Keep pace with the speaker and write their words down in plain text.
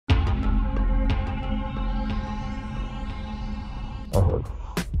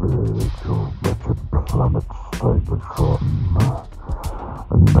your wretched planet station,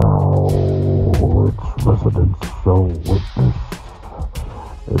 and now its residents shall witness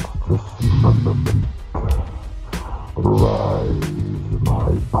its dismemberment. Rise,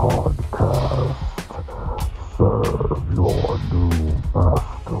 my podcast, serve your new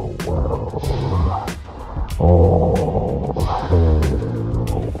master well. All hail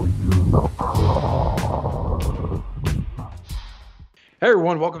Unicron. Hey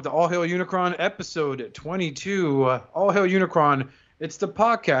everyone, welcome to All Hail Unicron, episode 22. All Hail Unicron, it's the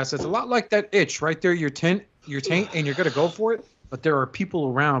podcast. It's a lot like that itch right there, your taint, and you're going to go for it, but there are people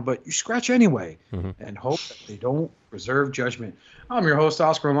around, but you scratch anyway and hope that they don't reserve judgment. I'm your host,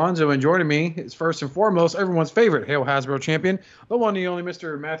 Oscar Alonso, and joining me is first and foremost everyone's favorite Hail Hasbro champion, the one and the only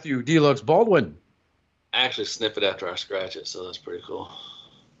Mr. Matthew Deluxe Baldwin. I actually sniff it after I scratch it, so that's pretty cool.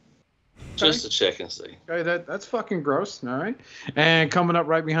 Just to check and see. Okay, that's fucking gross. All right. And coming up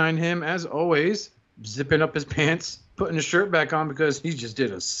right behind him, as always, zipping up his pants, putting his shirt back on because he just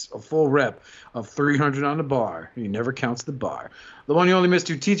did a full rep of 300 on the bar. He never counts the bar. The one you only missed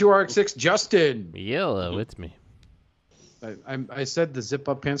to T2RX6, Justin. Yellow, it's me. I said the zip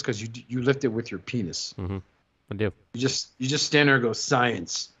up pants because you lift it with your penis. Mm-hmm. I do. You just stand there and go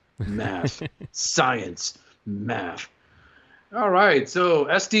science, math, science, math. All right, so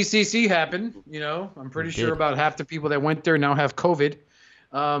SDCC happened. You know, I'm pretty sure about half the people that went there now have COVID,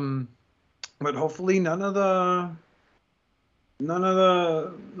 but hopefully no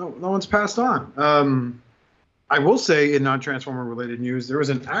one's passed on. I will say in non-Transformer related news, there was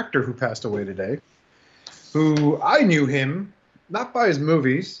an actor who passed away today, who I knew him not by his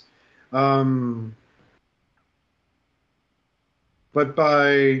movies, but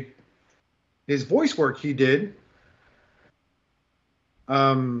by his voice work he did.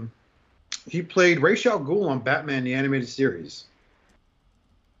 He played Ra's al Ghul on Batman the Animated Series.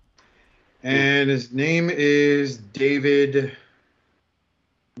 And his name is David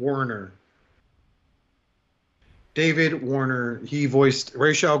Warner. David Warner. He voiced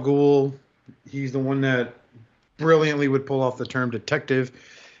Ra's al Ghul. He's the one that brilliantly would pull off the term detective.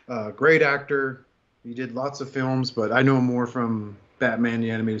 Great actor. He did lots of films, but I know him more from Batman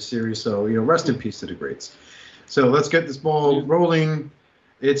the Animated Series. So, rest in peace to the greats. So let's get this ball rolling.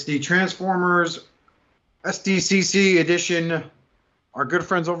 It's the Transformers SDCC edition. Our good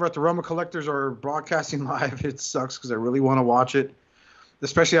friends over at the Realm of Collectors are broadcasting live. It sucks because I really want to watch it,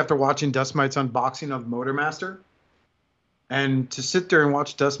 especially after watching Dustmightz unboxing of Motormaster. And to sit there and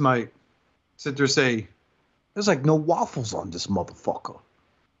watch Dustmite sit there and say, there's like no waffles on this motherfucker.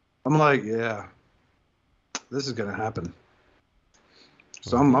 I'm like, yeah, this is going to happen.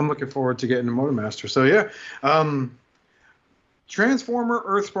 So I'm looking forward to getting the Motormaster. So yeah, Transformer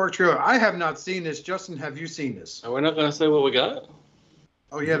Earthspark trailer. I have not seen this. Justin, have you seen this? Are we not going to say what we got?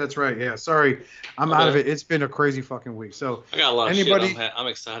 Oh yeah, that's right. Yeah, sorry, I'm out of it. It's been a crazy fucking week. So I got a lot of shit. I'm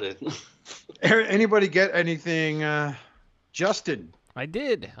excited. Anybody get anything, Justin? I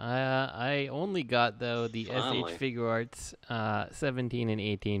did. I only got though the Finally. SH Figure Arts 17 and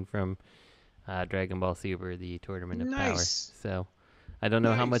 18 from Dragon Ball Super, the Tournament of Power. So. I don't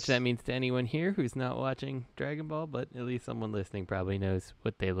know how much that means to anyone here who's not watching Dragon Ball, but at least someone listening probably knows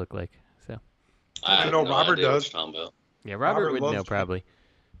what they look like. So I know Robert does. Yeah, Robert would know probably,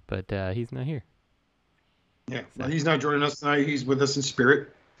 but he's not here. Yeah, so. He's not joining us tonight. He's with us in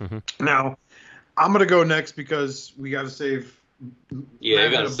spirit. Mm-hmm. Now, I'm gonna go next because we got to save. Yeah,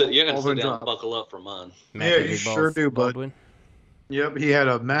 you got to sit down and buckle up for mine. Yeah, you sure do, bud. Yep, he had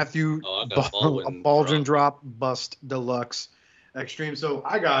a Matthew Baldwin drop bust deluxe. Extreme. So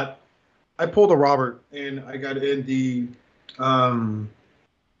I pulled a Robert and I got in the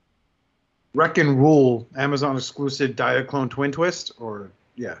Wreck and Rule Amazon exclusive Diaclone Twin Twist Twin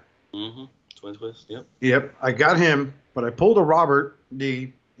Twist. Yep. I got him, but I pulled a Robert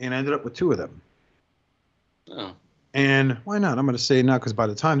D and ended up with two of them. Oh. And why not? I'm going to say it now because by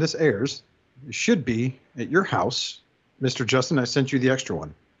the time this airs, it should be at your house, Mr. Justin. I sent you the extra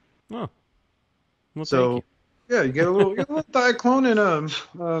one. Oh. Well, so. Thank you. Yeah, you get a little Diaclone, and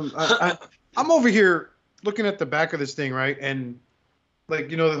I'm over here looking at the back of this thing, right? And like,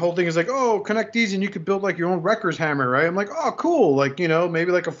 the whole thing is like, oh, connect these and you could build like your own Wrecker's hammer, right? I'm like, oh, cool. Like, maybe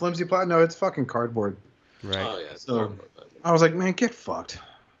like a flimsy plat. No, it's fucking cardboard. Right. Oh yeah. So I was like, man, get fucked.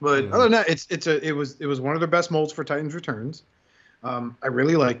 But other than that, it was one of their best molds for Titans Returns. I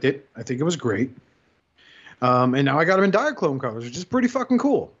really liked it. I think it was great. And now I got them in Diaclone colors, which is pretty fucking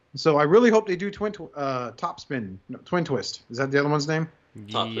cool. So I really hope they do Twin Twist. Is that the other one's name?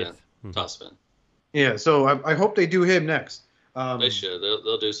 Yes. Top Spin. Yeah, so I hope they do him next. They should.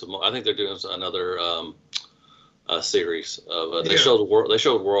 They'll do some more. I think they're doing another series. They Yeah. showed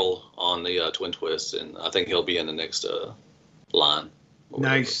Whirl on the Twin Twist, and I think he'll be in the next line.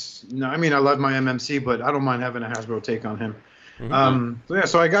 Nice. No, I mean, I love my MMC, but I don't mind having a Hasbro take on him. Mhm.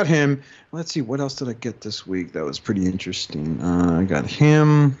 So I got him. Let's see, what else did I get this week? That was pretty interesting. I got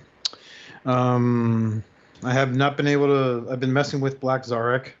him. I have not been able to. I've been messing with Black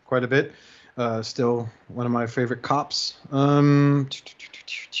Zarek quite a bit. Still one of my favorite cops. I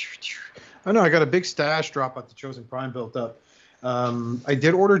know I got a big stash drop at the Chosen Prime built up. I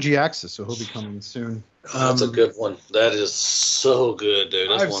did order G-Axis, so he'll be coming soon. That's a good one. That is so good, dude.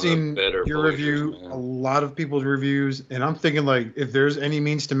 That's I've one seen of the better your Voyagers, review, man. a lot of people's reviews, and I'm thinking like if there's any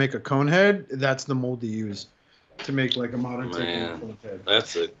means to make a cone head, that's the mold to use to make like a modern take on a cone head.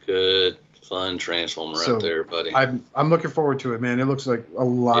 That's a good, fun transformer So, right there, buddy. I'm looking forward to it, man. It looks like a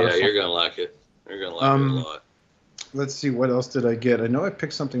lot of fun. You're gonna like it. You're gonna like it a lot. Let's see, what else did I get? I know I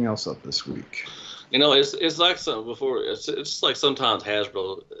picked something else up this week. You know, it's like some before. It's like sometimes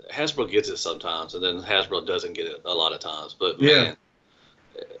Hasbro gets it sometimes, and then Hasbro doesn't get it a lot of times. But man,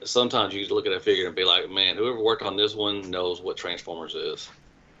 sometimes you look at a figure and be like, man, whoever worked on this one knows what Transformers is.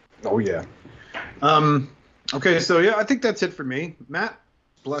 Oh yeah. Okay, so yeah, I think that's it for me. Matt,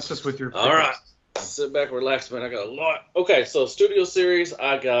 bless us with your. All right. Sit back, relax, man. I got a lot. Okay, so Studio Series,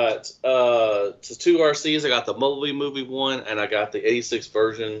 I got two RCs. I got the Bumblebee movie one, and I got the 86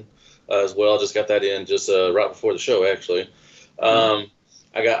 version as well. Just got that in just right before the show, actually. I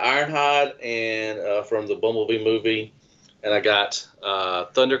got Ironhide and from the Bumblebee movie, and I got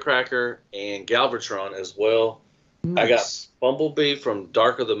Thundercracker and Galvatron as well. Nice. I got Bumblebee from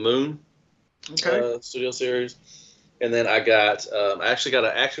Dark of the Moon Studio Series, and then I got I actually got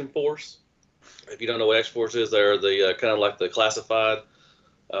an Action Force. If you don't know what Action Force is, they're the kind of like the classified,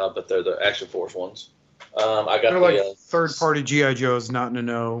 but they're the Action Force ones. I got they're like third-party GI Joes, not to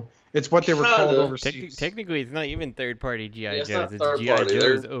know. It's what they were called overseas. Technically, it's not even third-party GI Joes. It's It's GI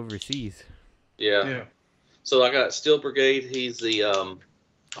Joes overseas. Yeah. So I got Steel Brigade. He's the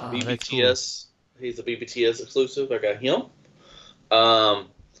BBTS. Cool. He's the BBTS exclusive. I got him.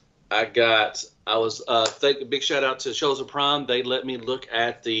 I was big shout out to Chosen Prime. They let me look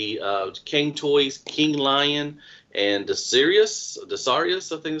at the King Toys King Lion and Desarius,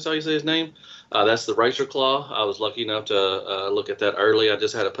 I think that's how you say his name. That's the Razor Claw. I was lucky enough to look at that early. I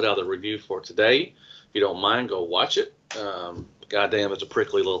just had to put out the review for today. If you don't mind, go watch it. Goddamn, it's a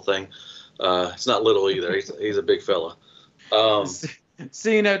prickly little thing. It's not little either. He's a big fella.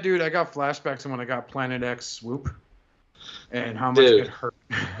 Seeing that dude, I got flashbacks when I got Planet X Swoop. And how much it hurt.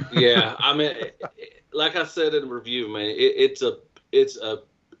 Yeah, I mean, like I said in the review, man, it's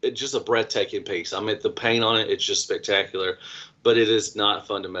just a breathtaking piece. I mean, the paint on it, it's just spectacular, but it is not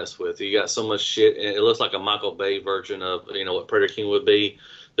fun to mess with. You got so much shit, and it looks like a Michael Bay version of what Predator King would be.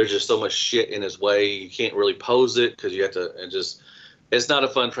 There's just so much shit in his way. You can't really pose it because you have to, and just it's not a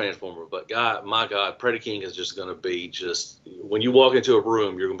fun transformer. But my God, Predator King is just going to be just when you walk into a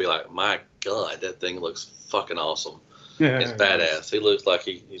room, you're going to be like, my God, that thing looks fucking awesome. Yeah, it's badass. He looks like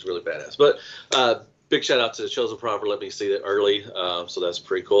he's really badass. But big shout out to Chosen Prime for letting me see that early. So that's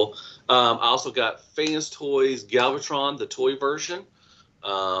pretty cool. I also got Fans Toys Galvatron, the toy version.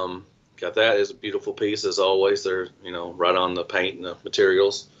 Got that. It's a beautiful piece as always. They're right on the paint and the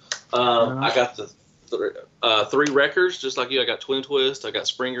materials. I got the three Wreckers just like you. I got Twin Twist. I got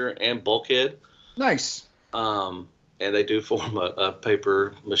Springer and Bulkhead. Nice. And they do form a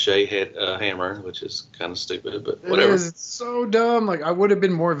paper mache hammer, which is kind of stupid, but whatever. It's so dumb. Like, I would have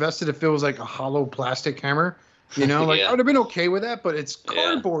been more invested if it was like a hollow plastic hammer. Like I would have been okay with that, but it's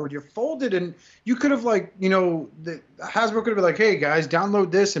cardboard. You fold it, and you could have Hasbro could have been like, "Hey guys,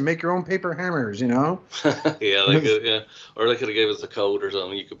 download this and make your own paper hammers." Yeah, they could. Yeah, or they could have gave us a code or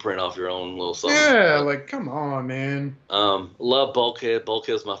something. You could print off your own little something. Yeah, like come on, man. Love Bulkhead.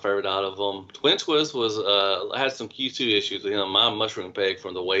 Bulkhead's my favorite out of them. Twin Twist was had some Q2 issues with him. My mushroom peg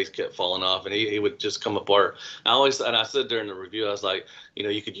from the waist kept falling off, and he would just come apart. I said during the review, I was like,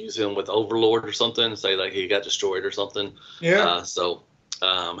 you could use him with Overlord or something, and say like he got destroyed or something. Yeah.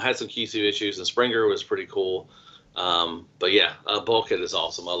 Had some Q2 issues, and Springer was pretty cool. But yeah, Bulkhead is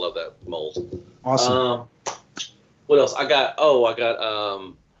awesome. I love that mold. Awesome. What else? I got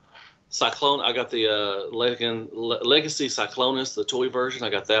Cyclone. I got the Legacy Cyclonus, the toy version. I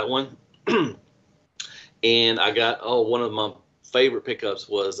got that one. And I got one of my favorite pickups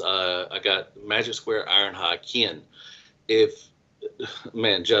was I got Magic Square Ironhide Ken.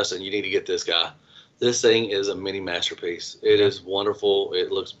 Justin, you need to get this guy. This thing is a mini masterpiece. It is wonderful.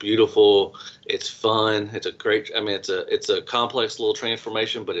 It looks beautiful. It's fun. It's a great. It's a complex little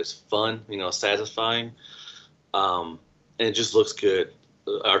transformation, but it's fun. Satisfying. And it just looks good.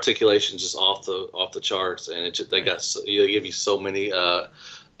 articulation just off the charts, and they give you so many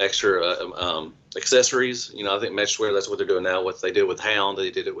extra accessories. I think Meshware, that's what they're doing now. What they did with Hound,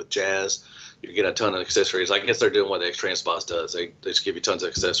 they did it with Jazz. You get a ton of accessories. I guess they're doing what the X-Transpose does. They just give you tons of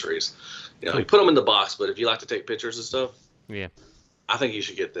accessories. You put them in the box, but if you like to take pictures and stuff, yeah, I think you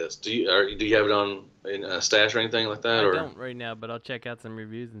should get this. Do you have it on in a stash or anything like that? I don't right now, but I'll check out some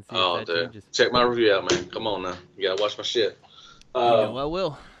reviews and see if that changes. Check my review out, man. Come on now. You gotta watch my shit. I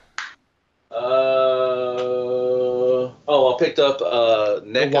will. I picked up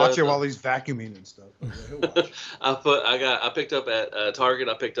NECA. Watch it while he's vacuuming and stuff. I picked up at Target.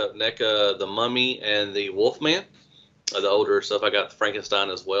 I picked up NECA, the Mummy, and the Wolfman, the older stuff. I got the Frankenstein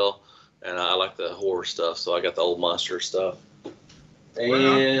as well, and I like the horror stuff, so I got the old monster stuff.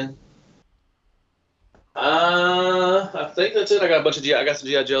 And I think that's it. I got a bunch of I got some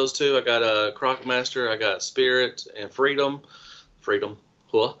GI Joes too. I got Croc Master. I got Spirit and Freedom,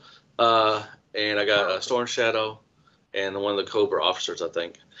 cool. And I got Storm Shadow, and one of the Cobra officers, I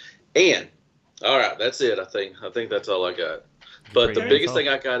think. And all right, that's it. I think that's all I got. But the biggest thing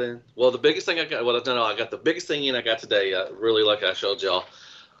I got in, I got the biggest thing in I got today. Really, like I showed y'all.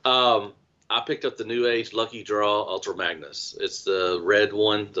 I picked up the New Age Lucky Draw Ultra Magnus. It's the red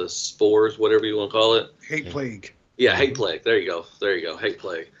one, the spores, whatever you want to call it. Hate Plague. Yeah, Hate Plague. There you go. Hate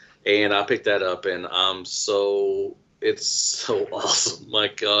Plague. And I picked that up, and it's so awesome. My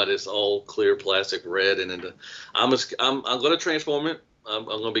God, it's all clear plastic red, and I'm going to transform it. I'm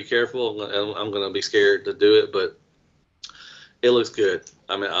going to be careful. I'm going to be scared to do it, but it looks good.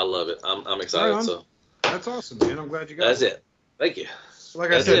 I mean, I love it. I'm excited. Right, so that's awesome, man. I'm glad you got it. That's it. Thank you.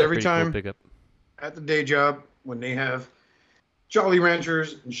 Like I said, every time at the day job when they have Jolly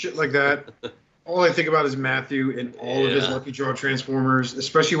Ranchers and shit like that, all I think about is Matthew and all of his Lucky Draw Transformers,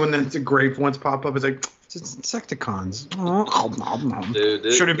 especially when the grape ones pop up. It's like, it's Insecticons.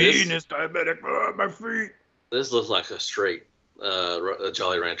 Dude, should have been eating this diabetic. My feet. This looks like a straight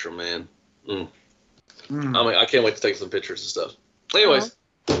Jolly Rancher, man. I mean, I can't wait to take some pictures and stuff. Anyways,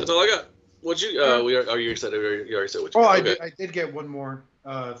 that's all I got. What you? Are you excited? You already said what you got. I did get one more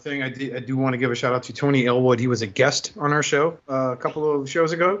thing. I do want to give a shout out to Tony Elwood. He was a guest on our show a few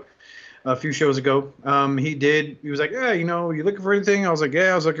shows ago. He was like, yeah, you looking for anything? I was like,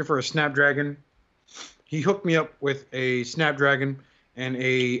 yeah, I was looking for a Snapdragon. He hooked me up with a Snapdragon and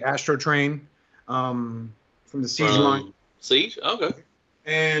a Astro Train from the Siege line. Siege? Okay.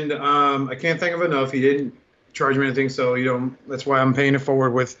 And I can't think of enough. He didn't charge me anything, so that's why I'm paying it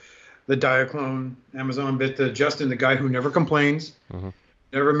forward with the Diaclone Amazon bit to Justin, the guy who never complains,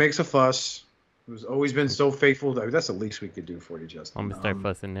 never makes a fuss, who's always been so faithful. That's the least we could do for you, Justin. I'm gonna start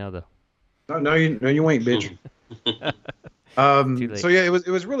fussing now, though. No, you ain't, bitch. So yeah, it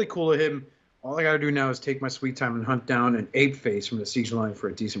was really cool of him. All I got to do now is take my sweet time and hunt down an ape face from the Siege line for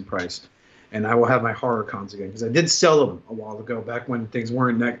a decent price, and I will have my horror cons again, because I did sell them a while ago, back when things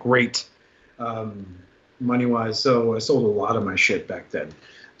weren't that great money wise. So I sold a lot of my shit back then.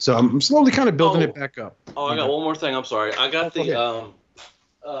 So I'm slowly kind of building it back up. Oh, I got one more thing. I'm sorry. I got this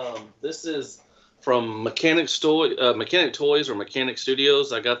is from Mechanic Toys or Mechanic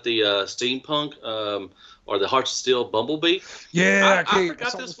Studios. I got the Steampunk or the Hearts of Steel Bumblebee. Yeah, I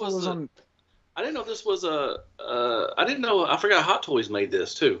forgot this was. I didn't know this was I didn't know. I forgot Hot Toys made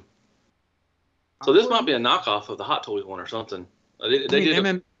this too. So this might be a knockoff of the Hot Toys one or something.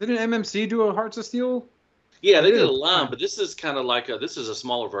 Didn't MMC do a Hearts of Steel? Yeah, they did a line, but this is kind of like this is a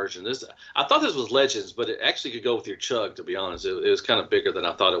smaller version. I thought this was Legends, but it actually could go with your Chug. To be honest, it was kind of bigger than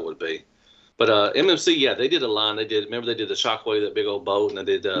I thought it would be. But MMC, yeah, they did a line. Remember they did the Shockwave, that big old boat, and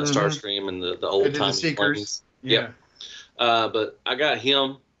they did Starscream and the old time Seekers. Yeah. But I got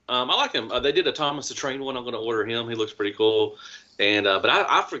him. I like him. They did a Thomas the Train one. I'm going to order him. He looks pretty cool. And but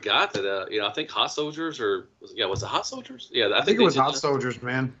I forgot that I think Hot Soldiers was it Hot Soldiers? Yeah, I think it was Hot Soldiers,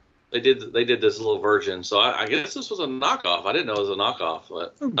 man. They did this little version, so I guess this was a knockoff. I didn't know it was a knockoff,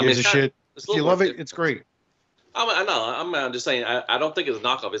 but who gives a shit? If you love it, it's great. I know. I'm just saying. I don't think it's a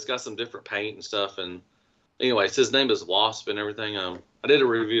knockoff. It's got some different paint and stuff. And anyways, his name is Wasp and everything. I did a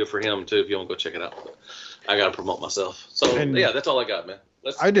review for him too. If you want to go check it out, but I gotta promote myself. So yeah, that's all I got, man.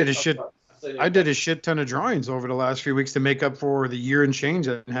 I did a shit ton of drawings over the last few weeks to make up for the year and change.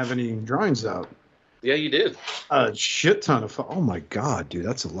 I didn't have any drawings out. Yeah, you did. A shit ton of oh my god, dude,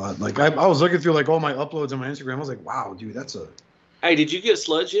 that's a lot. Like I was looking through like all my uploads on my Instagram. I was like, wow, dude, that's a. Hey, did you get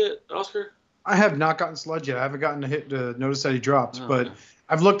Sludge yet, Oscar? I have not gotten Sludge yet. I haven't gotten to notice that he dropped, but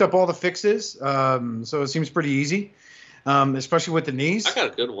I've looked up all the fixes. So it seems pretty easy, especially with the knees. I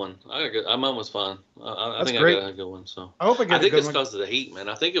got a good one. Mine was fine. I think great. I got a good one. So I hope I get. I think it's because of the heat, man.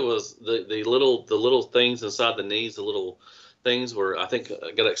 I think it was the little things inside the knees, the little things were, I think,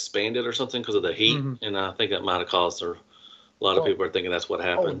 got expanded or something because of the heat, and I think that might have caused a lot of people are thinking that's what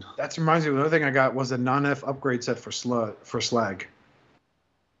happened. That reminds me. Another thing I got was a non-F upgrade set for Slag.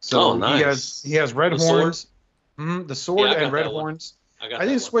 So nice. he has red horns, the sword and red horns. I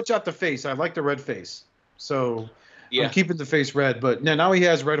didn't switch out the face. I like the red face, so I'm keeping the face red. But now he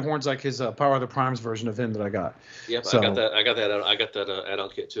has red horns like his Power of the Primes version of him that I got. Yep, so, I got that add-on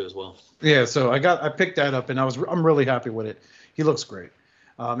kit too as well. Yeah, so I picked that up and I'm really happy with it. He looks great.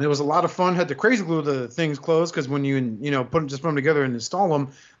 It was a lot of fun. Had to crazy glue the things closed because when you put them together and install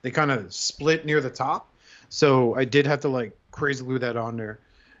them, they kind of split near the top. So I did have to like crazy glue that on there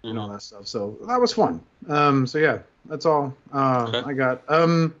and all that stuff. So that was fun. So yeah, that's all I got.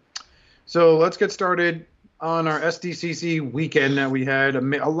 So let's get started on our SDCC weekend that we had.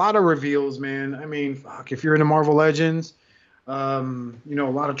 A lot of reveals, man. I mean, fuck, if you're into Marvel Legends, a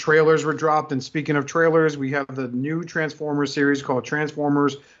lot of trailers were dropped. And speaking of trailers, we have the new Transformers series called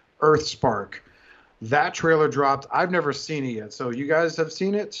Transformers Earthspark. That trailer dropped. I've never seen it yet. So you guys have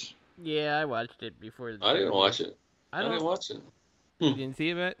seen it? Yeah, I watched it before. I didn't watch it. I didn't watch it. You didn't see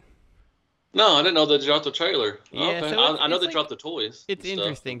it yet? No, I didn't know they dropped the trailer. Yeah, okay. So I know they dropped the toys. It's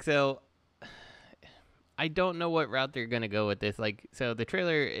interesting. So I don't know what route they're going to go with this. Like, so the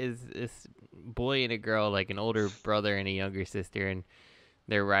trailer is this boy and a girl, like an older brother and a younger sister, and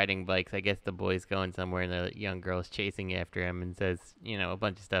they're riding bikes. I guess the boy's going somewhere, and the young girl's chasing after him and says, a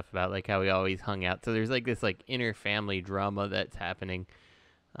bunch of stuff about, like, how he always hung out. So there's, like, this, like, inner family drama that's happening,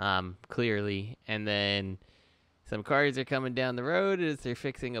 clearly. And then some cars are coming down the road as they're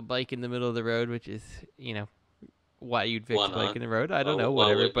fixing a bike in the middle of the road, which is, why you'd fix a bike in the road. I don't know,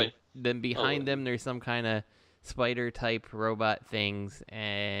 whatever. But then behind them, there's some kind of spider-type robot things,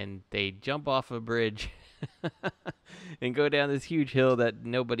 and they jump off a bridge and go down this huge hill that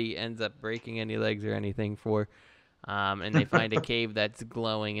nobody ends up breaking any legs or anything for. And they find a cave that's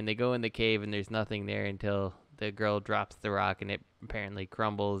glowing, and they go in the cave, and there's nothing there until the girl drops the rock, and it apparently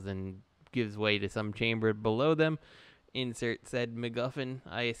crumbles and gives way to some chamber below them. Insert said MacGuffin,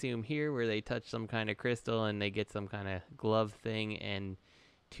 I assume here, where they touch some kind of crystal and they get some kind of glove thing, and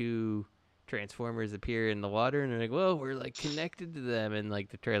two Transformers appear in the water, and they're like, whoa, we're like connected to them. And like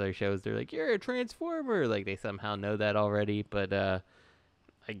the trailer shows, they're like, you're a Transformer. Like they somehow know that already, but I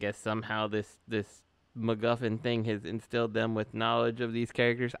guess somehow this MacGuffin thing has instilled them with knowledge of these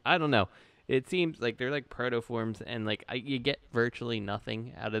characters. I don't know. It seems like they're like protoforms, and like you get virtually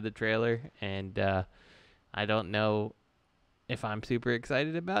nothing out of the trailer, and I don't know if I'm super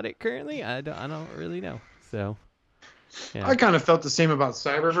excited about it currently. I don't really know. So yeah. I kind of felt the same about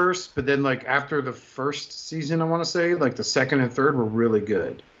Cyberverse, but then like after the first season, I want to say like the second and third were really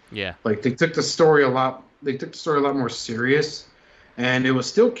good. Yeah. Like they took the story a lot more serious, and it was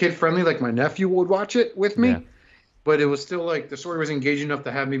still kid friendly. Like my nephew would watch it with me, but it was still like the story was engaging enough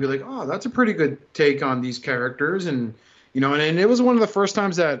to have me be like, oh, that's a pretty good take on these characters. And, and it was one of the first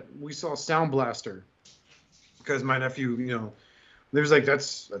times that we saw Sound Blaster, because my nephew, there was like,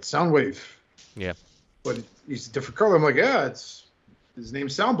 that's Soundwave. Yeah. But he's a different color. I'm like, yeah, his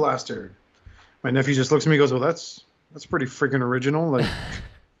name's Sound Blaster. My nephew just looks at me and goes, well, that's pretty freaking original. Like,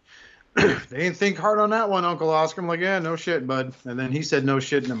 they didn't think hard on that one, Uncle Oscar. I'm like, yeah, no shit, bud. And then he said no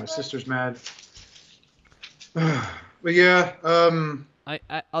shit, and then my sister's mad. But yeah,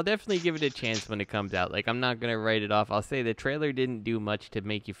 I'll definitely give it a chance when it comes out. Like, I'm not gonna write it off. I'll say the trailer didn't do much to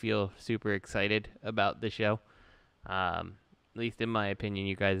make you feel super excited about the show. At least in my opinion.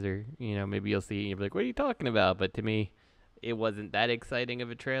 You guys are, maybe you'll see and you'll be like, what are you talking about? But to me, it wasn't that exciting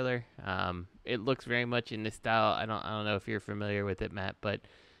of a trailer. It looks very much in the style. I don't know if you're familiar with it, Matt, but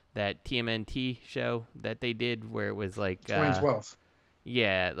that TMNT show that they did where it was like 2012.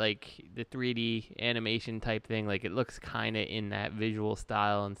 Yeah, like the 3D animation type thing. Like it looks kind of in that visual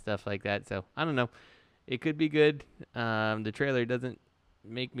style and stuff like that. So I don't know. It could be good. The trailer doesn't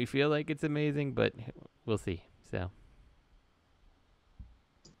make me feel like it's amazing, but we'll see. So.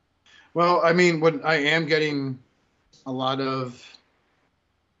 Well, I mean, what I am getting a lot of.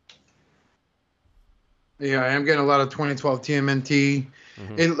 Yeah, I am getting a lot of 2012 TMNT.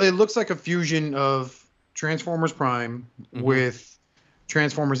 Mm-hmm. It looks like a fusion of Transformers Prime with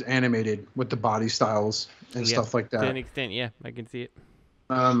Transformers Animated with the body styles and stuff like that. To an extent, yeah, I can see it.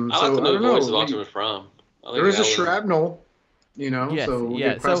 I like the new voice of Optimus Prime. There is a Shrapnel, so we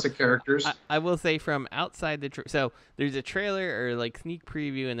get classic characters. I will say from outside the so there's a trailer or like sneak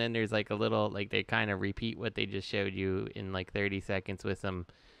preview, and then there's like a little like they kind of repeat what they just showed you in like 30 seconds with some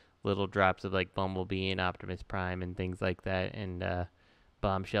little drops of like Bumblebee and Optimus Prime and things like that, and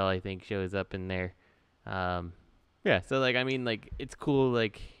Bombshell I think shows up in there. Yeah, so like I mean like it's cool,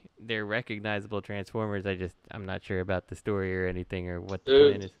 like they're recognizable Transformers. I'm not sure about the story or anything or what the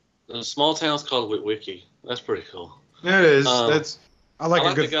plan is. The small town's called Witwicky. That's pretty cool. Yeah, it is. I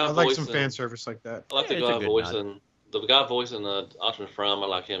like some fan service like that. I like the guy voicing Optimus Prime. I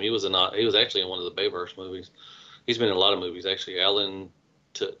like him. He was actually in one of the Bayverse movies. He's been in a lot of movies actually. Alan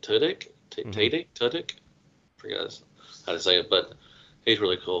Tudyk. Forgot how to say it, but he's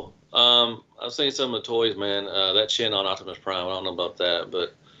really cool. I've seen some of the toys, man. That chin on Optimus Prime, I don't know about that,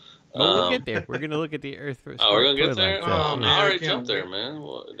 but we'll get there. We're gonna look at the Earthspark. Oh, we're gonna get there. Line, so, I already jumped there, man.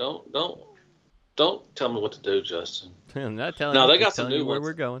 Well, don't tell me what to do, Justin. I'm not telling. No, you, they got some new where ones.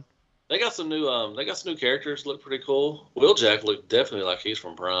 we're going. They got some new characters. Look pretty cool. Wheeljack looked definitely like he's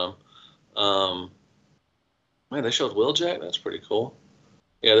from Prime. Man, they showed Wheeljack. That's pretty cool.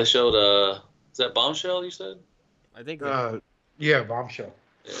 Yeah, they showed. Is that Bombshell? You said? I think. So. Yeah, Bombshell.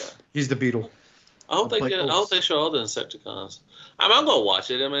 Yeah. He's the Beetle. I hope they show all the Insecticons. I'm gonna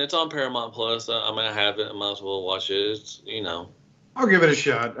watch it. I mean, it's on Paramount Plus. I have it. I might as well watch it. It's, I'll give it a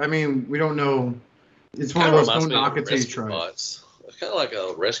shot. I mean, we don't know. It's one of those don't knock it till you try. It's kind of like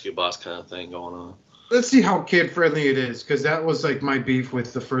a Rescue Bots kind of thing going on. Let's see how kid friendly it is, because that was like my beef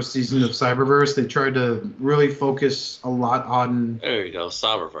with the first season of Cyberverse. They tried to really focus a lot on. There you go,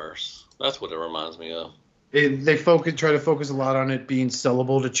 Cyberverse. That's what it reminds me of. They try to focus a lot on it being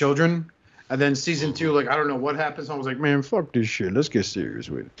sellable to children. And then season 2, like, I don't know what happens. I was like, man, fuck this shit. Let's get serious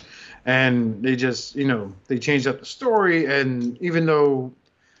with it. And they just, they changed up the story. And even though,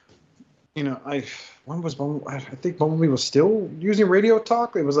 I think Bumblebee was still using radio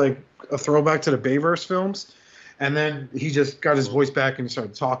talk. It was like a throwback to the Bayverse films. And then he just got his voice back and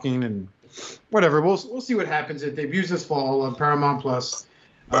started talking and whatever. We'll see what happens. It debuts this fall on Paramount Plus.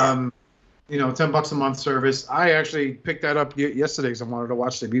 $10 a month service. I actually picked that up yesterday because I wanted to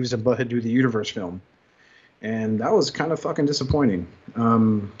watch the Beavis and Butthead do the Universe film, and that was kind of fucking disappointing.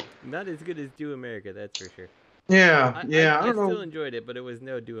 Not as good as Do America, that's for sure. Yeah, I don't know. I still enjoyed it, but it was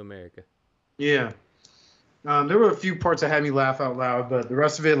no Do America. Yeah, there were a few parts that had me laugh out loud, but the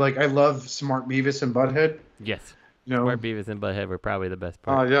rest of it, like, I love Smart Beavis and Butthead. Yes. Smart Beavis and Butthead were probably the best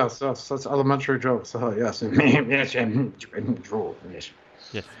part. Oh yes, that's elementary jokes. Oh yes, yes, droll.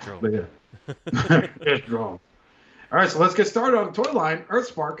 Yes, droll. But yeah. It's wrong. All right, so let's get started on the toy line.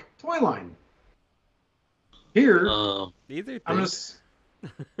 Earthspark toy line. Here, these are I'm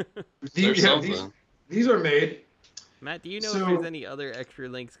these are made. Matt, do you know if there's any other extra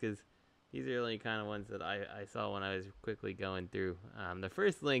links? Because these are the only kind of ones that I saw when I was quickly going through. The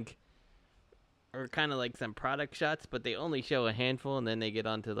first link are kind of like some product shots, but they only show a handful, and then they get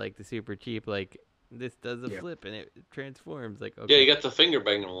onto like the super cheap, like, this does a flip and it transforms. Like, okay. Yeah, you got the finger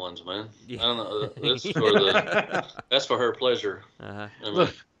banging ones, man. Yeah. I don't know. That's for her pleasure. Uh-huh. I mean,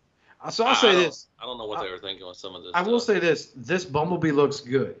 Look, so I'll say this. I don't know what they were thinking with some of this. I will say this. This Bumblebee looks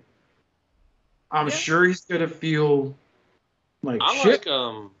good. I'm sure he's gonna feel like shit.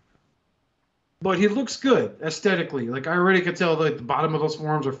 But he looks good aesthetically. Like, I already could tell, like, the bottom of those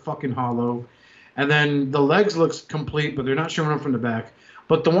forms are fucking hollow, and then the legs looks complete, but they're not showing up from the back.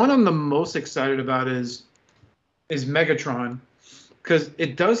 But the one I'm the most excited about is Megatron, because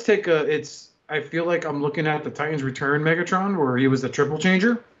it does take I feel like I'm looking at the Titans Return Megatron, where he was the triple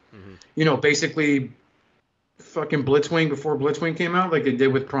changer. Mm-hmm. Basically fucking Blitzwing before Blitzwing came out, like they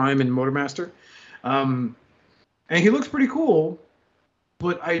did with Prime and Motormaster. And he looks pretty cool,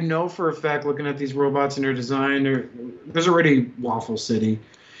 but I know for a fact, looking at these robots and their design, there's already Waffle City.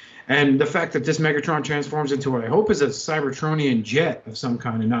 And the fact that this Megatron transforms into what I hope is a Cybertronian jet of some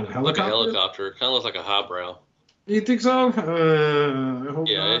kind and not a helicopter. Like a helicopter. It kind of looks like a highbrow. You think so? I hope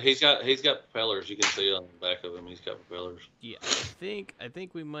not. he's got propellers. You can see on the back of him. He's got propellers. Yeah, I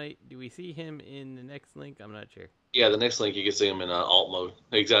think we might. Do we see him in the next link? I'm not sure. Yeah, the next link you can see him in alt mode.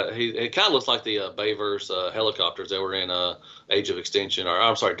 It kind of looks like the Bayverse helicopters that were in Age of Extinction, or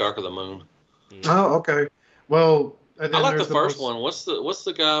I'm sorry, Dark of the Moon. Yeah. Oh, okay. Well. I like the first one. What's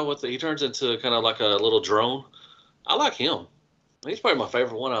the guy with he turns into kind of like a little drone? I like him. He's probably my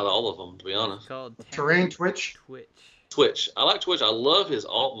favorite one out of all of them, to be honest. It's called Terrain Twitch. Twitch. I like Twitch. I love his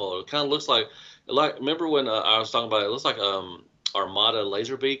alt mode. It kind of looks like remember when I was talking about it? It looks like Armada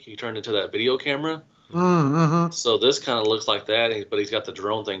Laserbeak. He turned into that video camera. Mm-hmm. So this kind of looks like that, but he's got the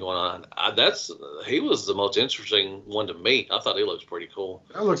drone thing going on. He was the most interesting one to me. I thought he looks pretty cool.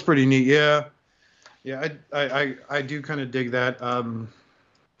 That looks pretty neat. Yeah. Yeah, I do kind of dig that.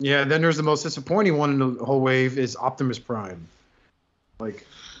 Yeah, then there's the most disappointing one in the whole wave is Optimus Prime. Like,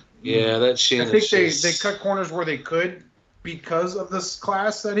 yeah, that shit. I think they cut corners where they could because of this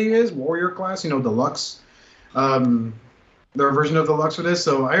class that he is, Warrior class, Deluxe. Their version of Deluxe for this,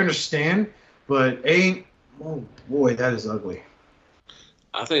 so I understand, but oh boy, that is ugly.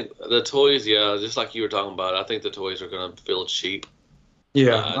 I think the toys, yeah, just like you were talking about, I think the toys are going to feel cheap.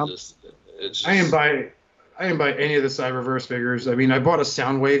 Yeah, it's just, I didn't buy any of the Cyberverse figures. I mean, I bought a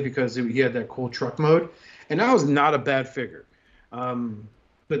Soundwave because he had that cool truck mode, and that was not a bad figure.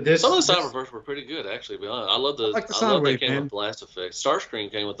 But some of the Cyberverse were pretty good, actually. To be honest, I love Soundwave, they came with blast effects.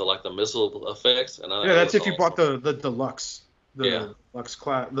 Starscream came with the missile effects, and that's if you bought the deluxe, the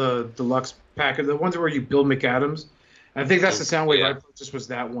deluxe pack, the ones where you build McAdams. I think that's the Soundwave I purchased, was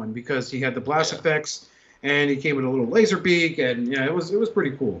that one, because he had the blast effects, and he came with a little laser beak, and yeah, it was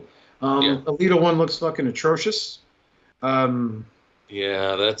pretty cool. Alita one looks fucking atrocious.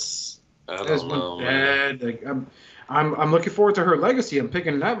 Yeah, that's, I don't know, man. Like, I'm looking forward to her legacy. I'm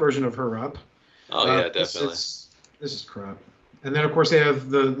picking that version of her up. Oh yeah, definitely. This is crap. And then of course they have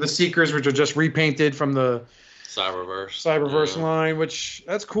the Seekers, which are just repainted from the Cyberverse line, which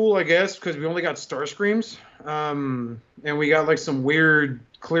that's cool, I guess, because we only got Starscreams, and we got like some weird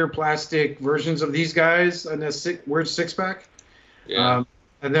clear plastic versions of these guys in a weird 6-pack. Yeah.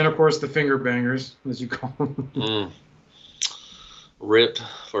 And then of course the finger bangers, as you call them. Ripped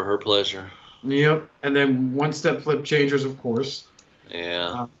for her pleasure. Yep. And then one-step flip changers, of course.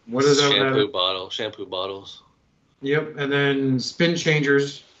 Yeah. What is that? Shampoo bottles. Yep. And then spin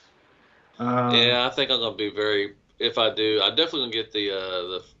changers. Yeah, I think I'm gonna be very. If I do, I'm definitely gonna get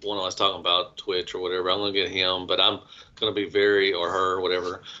the one I was talking about, Twitch or whatever. I'm gonna get him, but I'm gonna be very, or her, or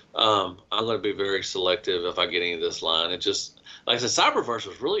whatever. I'm gonna be very selective if I get any of this line. It just, like I said, Cyberverse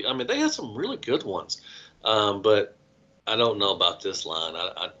was really. I mean, they had some really good ones, but I don't know about this line.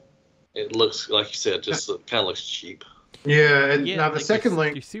 It looks, like you said, just kind of looks cheap. Yeah, and now the second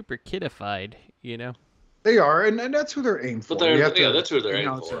link, they're super kidified, you know. They are, and that's who they're aimed for. But that's who they're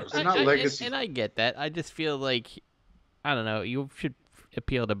aimed for. They're not legacy. And I get that. I just feel like, I don't know, you should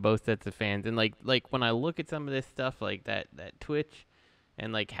appeal to both sets of fans. And like when I look at some of this stuff, like that Twitch,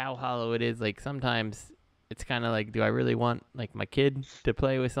 and like how hollow it is, like sometimes it's kind of like, do I really want like my kid to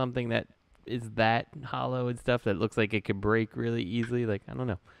play with something that is that hollow and stuff that looks like it could break really easily? Like, I don't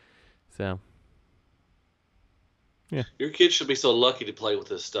know. So, yeah. Your kids should be so lucky to play with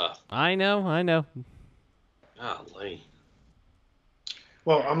this stuff. I know. Golly.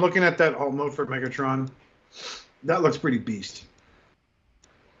 Well, I'm looking at that alt mode for Megatron. That looks pretty beast.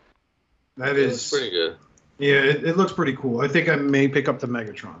 That's pretty good. Yeah, it looks pretty cool. I think I may pick up the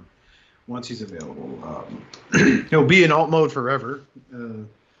Megatron once he's available. He'll be in alt mode forever.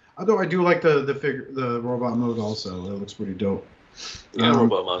 Although I do like the robot mode also. That looks pretty dope. Yeah,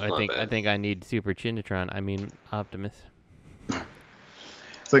 robot mode's not bad. I think I need Super Chinatron. I mean Optimus.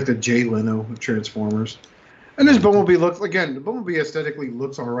 It's like the Jay Leno of Transformers. And this Bumblebee the Bumblebee aesthetically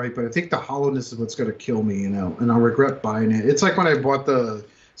looks all right, but I think the hollowness is what's going to kill me, and I'll regret buying it. It's like when I bought the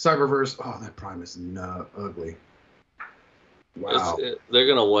Cyberverse. Oh, that Prime is ugly. Wow. They're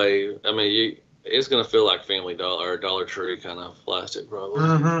going to weigh, I mean, it's going to feel like Family Dollar or Dollar Tree kind of plastic, probably.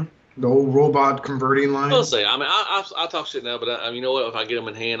 Mm-hmm. The old robot converting line. I'll say, I mean, I talk shit now, but you know what? If I get them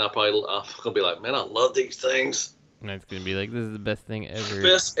in hand, I'm going to be like, man, I love these things. And it's going to be like, this is the best thing ever.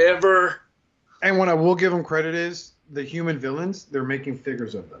 Best ever. And what I will give them credit is the human villains, they're making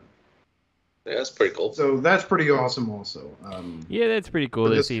figures of them. Yeah, that's pretty cool. So that's pretty awesome also. Yeah, that's pretty cool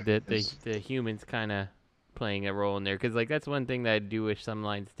to see that the humans kind of playing a role in there. Because, like, that's one thing that I do wish some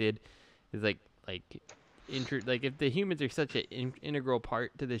lines did is, like if the humans are such an integral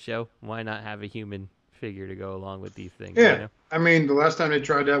part to the show, why not have a human figure to go along with these things? Yeah. You know? I mean, the last time they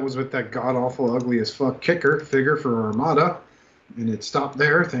tried that was with that god-awful, ugly as fuck kicker figure for Armada. And it stopped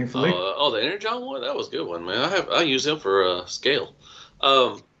there, thankfully. The Energon one? That was a good one, man. I use him for scale.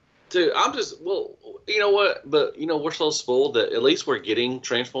 Dude, I'm just, well, you know what? But, you know, we're so spoiled that at least we're getting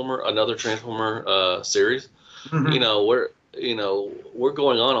another Transformer series. Mm-hmm. We're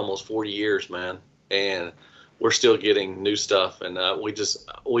going on almost 40 years, man. And we're still getting new stuff. And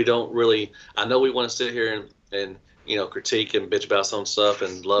we don't really, I know we want to sit here and critique and bitch about some stuff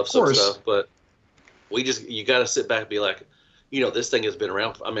and love some stuff. But you got to sit back and be like, this thing has been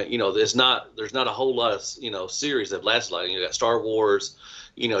around. I mean, there's not a whole lot of, series that lasted like, you got Star Wars,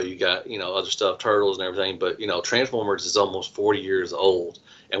 you got, other stuff, Turtles and everything. But, Transformers is almost 40 years old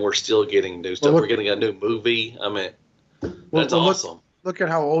and we're still getting new stuff. We're getting a new movie. I mean, that's awesome. Look at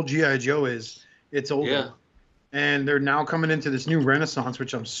how old G.I. Joe is. It's older. Yeah. And they're now coming into this new renaissance,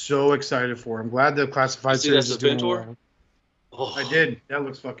 which I'm so excited for. I'm glad the classified series is doing well. Oh. I did. That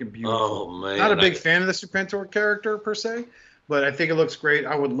looks fucking beautiful. Oh, man. Not a big fan of the Serpentor character per se. But I think it looks great.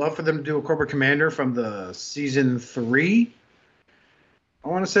 I would love for them to do a Cobra Commander from the season 3. I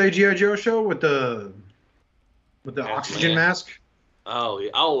want to say G.I. Joe show with the oxygen mask. Oh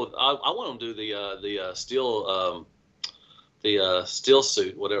yeah. I want them to do the steel steel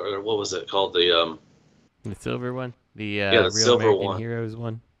suit, whatever. What was it called? The silver one, the the Real silver American one. Heroes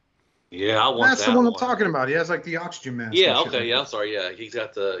one. Yeah, I want That's that the one one. I'm talking about. He has like the oxygen mask. Yeah, and shit okay, like yeah, that. I'm sorry. Yeah, he's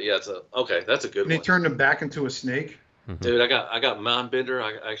got okay, that's a good And one. he turned him back into a snake. Dude, I got Mindbender.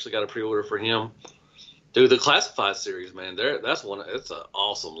 I actually got a pre-order for him. Dude, the Classified series, man, it's an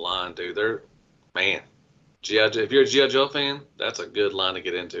awesome line, dude. G.I. Joe, if you're a G.I. Joe fan, that's a good line to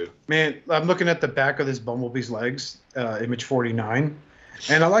get into. Man, I'm looking at the back of this Bumblebee's legs, image 49,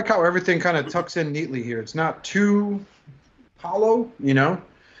 and I like how everything kind of tucks in neatly here. It's not too hollow,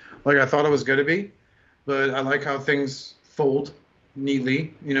 like I thought it was going to be, but I like how things fold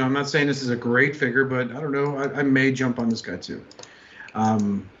neatly. I'm not saying this is a great figure, but I don't know. I may jump on this guy too.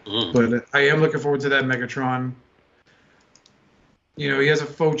 But I am looking forward to that Megatron. He has a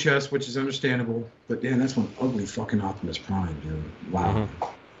faux chest, which is understandable. But, damn, that's one ugly fucking Optimus Prime, dude. Wow.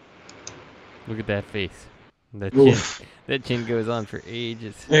 Look at that face. Oof. That chin goes on for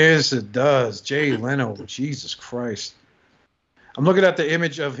ages. Yes, it does. Jay Leno, Jesus Christ. I'm looking at the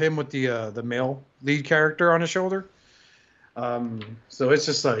image of him with the male lead character on his shoulder. So it's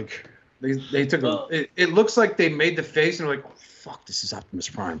just like they took it looks like they made the face and they're like, oh, fuck, this is Optimus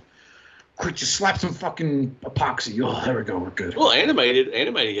Prime. Quick, just slap some fucking epoxy. Oh, there we go, we're good. Well, animated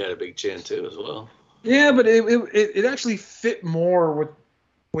had a big chin too as well. Yeah, but it actually fit more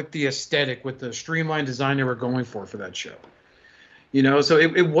with the aesthetic, with the streamlined design they were going for that show. So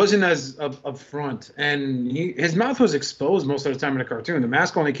it wasn't as up front, and his mouth was exposed most of the time in the cartoon. The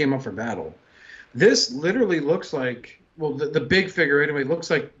mask only came up for battle. This literally looks like, well, the big figure anyway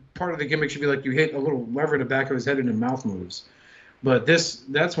looks like part of the gimmick should be like you hit a little lever in the back of his head and the mouth moves. But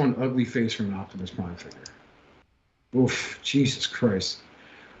that's one ugly face from an Optimus Prime figure. Oof, Jesus Christ.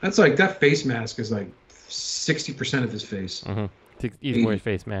 That's like, that face mask is like 60% of his face. He's more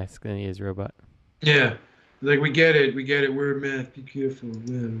face mask than he is robot. Yeah. Like, we get it, we're meth, be careful.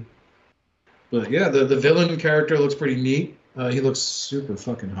 Yeah. But yeah, the villain character looks pretty neat. He looks super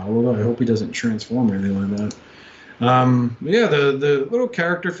fucking hollow. I hope he doesn't transform or anything like that. Yeah, the little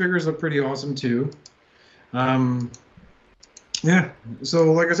character figures look pretty awesome too. Yeah,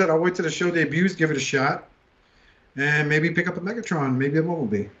 so like I said, I'll wait till the show debuts, give it a shot, and maybe pick up a Megatron, maybe a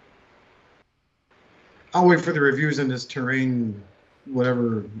Bumblebee. I'll wait for the reviews on this Terrain,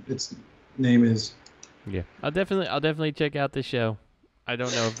 whatever its name is. Yeah, I'll definitely check out the show. I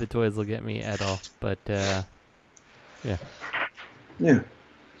don't know if the toys will get me at all, but yeah. Yeah.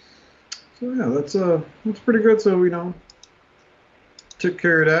 So yeah, that's pretty good. So took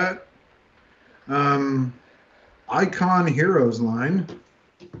care of that. Icon Heroes line.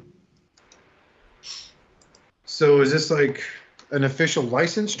 So is this like an official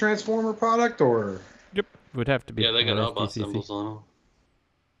licensed Transformer product, or? Yep, would have to be. Yeah, they got Autobot symbols on them.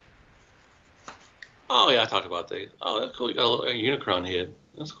 Oh yeah, I talked about that. Oh, that's cool. You got a Unicron head.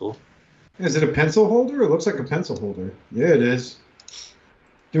 That's cool. Is it a pencil holder? It looks like a pencil holder. Yeah, it is.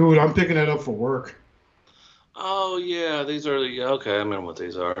 Dude, I'm picking that up for work. Oh yeah, these are okay. I remember what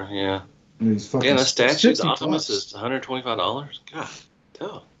these are. Yeah. These fucking the statues, $60 Optimus is $125. God,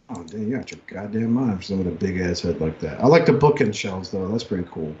 tough. Oh, damn, you got your goddamn mind for someone with a big ass head like that. I like the bookend shells though. That's pretty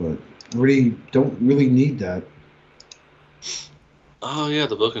cool, but really don't really need that. Oh yeah,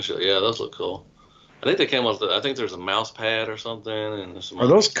 the book and shit. Yeah, those look cool. I think they came with. I think there's a mouse pad or something, and there's some. Are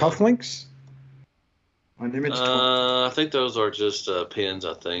those cufflinks? On image 12? I think those are just pins.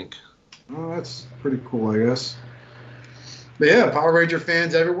 I think. Oh, that's pretty cool, I guess. But yeah, Power Ranger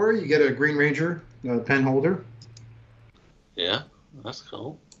fans everywhere. You get a Green Ranger pen holder. Yeah, that's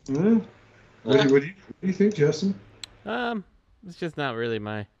cool. Yeah. What do you think, Justin? It's just not really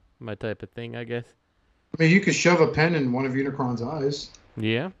my type of thing, I guess. I mean, you could shove a pen in one of Unicron's eyes.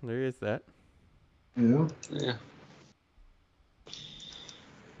 Yeah, there is that. Yeah. Yeah.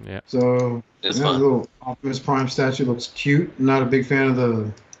 Yeah. So, it's the fun. little Optimus Prime statue looks cute. Not a big fan of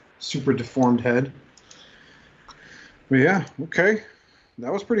the super deformed head. But yeah, okay.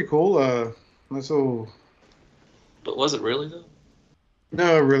 That was pretty cool. But was it really though?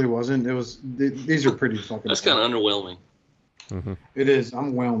 No, it really wasn't. It was. These are pretty fucking. That's kind of underwhelming. Mm-hmm. It is.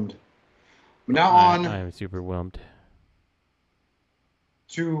 I'm whelmed. But now I am super whelmed.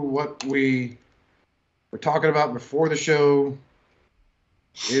 To what we were talking about before the show.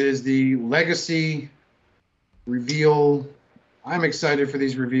 It is the Legacy reveal. I'm excited for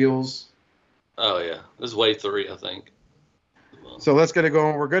these reveals. Oh yeah, this is wave 3, I think. So let's get it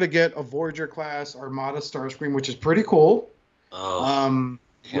going. We're going to get a Voyager class Armada Starscream, which is pretty cool. Oh,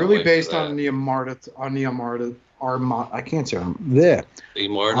 really based on the Armada. I can't say Armada.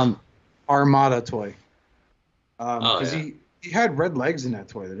 Armada toy. Because he had red legs in that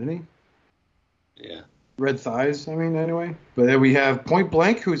toy, didn't he? Yeah. red thighs. I mean, anyway. But then we have Point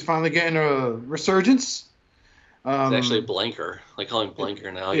Blank, who's finally getting a resurgence. It's actually Blanker. They call him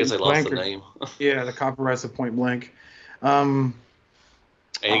Blanker now. I guess they lost the name. Yeah, the copyrights of Point Blank. And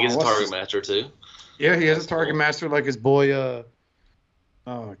he gets a Target Master too. Yeah, he has a Target Master like his boy.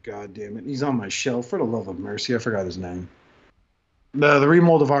 Oh god damn it! He's on my shelf. For the love of mercy, I forgot his name. The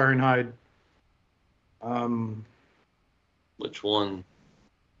remold of Ironhide. Which one?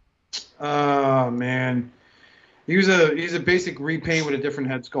 Oh man, he's a basic repaint with a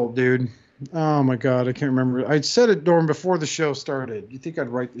different head sculpt, dude. Oh my god, I can't remember. I said it during before the show started. You think I'd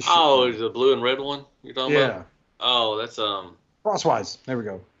write this? Oh, the blue and red one you're talking about? Yeah. Oh, that's Crosswise. There we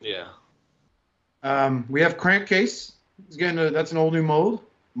go. Yeah. We have Crankcase. He's getting that's an old new mold.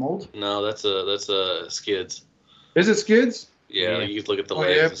 No, that's a Skids. Is it Skids? Yeah, you look at the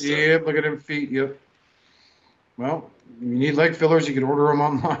legs. Yep. Look at them feet. Yep. Well, you need leg fillers. You can order them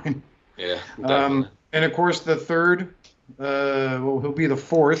online. Yeah. Definitely. And of course, the third. He'll be the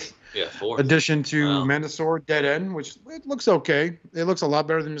fourth. Yeah, fourth addition to Mantisaur Dead End, which it looks okay. It looks a lot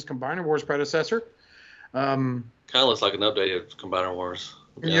better than his Combiner Wars predecessor. Kind of looks like an updated Combiner Wars.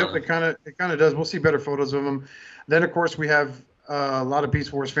 Yeah. Yep, it kind of does. We'll see better photos of him. Then of course we have a lot of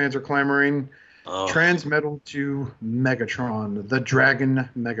Beast Wars fans are clamoring Transmetal to Megatron, the Dragon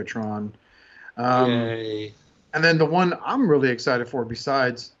Megatron. Yay. And then the one I'm really excited for,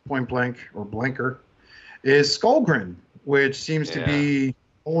 besides Point Blank or Blanker, is Skullgrin, which seems to be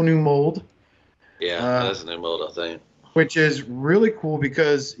a whole new mold. Yeah, that's a new mold, I think. Which is really cool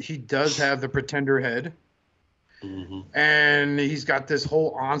because he does have the Pretender head. Mm-hmm. And he's got this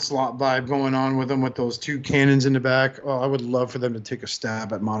whole Onslaught vibe going on with him with those two cannons in the back. Oh, I would love for them to take a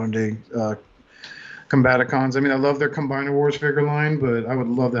stab at modern day Combaticons. I mean, I love their Combiner Wars figure line, but I would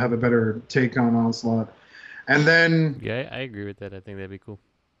love to have a better take on Onslaught. And then... Yeah, I agree with that. I think that'd be cool.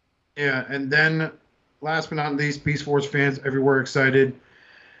 Yeah, and then last but not least, Beast Wars fans everywhere excited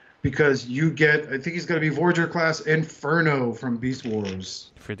because you get, I think he's going to be Voyager class Inferno from Beast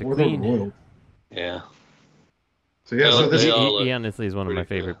Wars. For the Queen. Yeah. So yeah, so this he honestly is one of my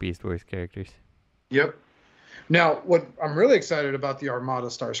favorite Beast Wars characters. Yep. Now, what I'm really excited about the Armada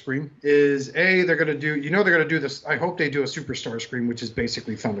Starscream is they're going to do, they're going to do this. I hope they do a Super Starscream, which is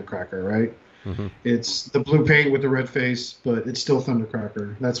basically Thundercracker, right? Mm-hmm. It's the blue paint with the red face, but it's still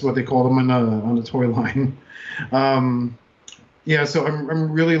Thundercracker. That's what they call them on the toy line. Yeah, so I'm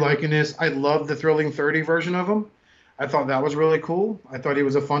really liking this. I love the Thrilling 30 version of him. I thought that was really cool. I thought he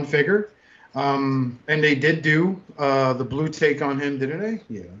was a fun figure. And they did do the blue take on him, didn't they?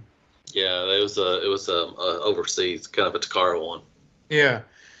 Yeah. Yeah, it was overseas, kind of a Takara one. Yeah.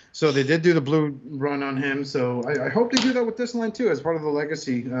 So they did do the blue run on him. So I hope they do that with this line too, as part of the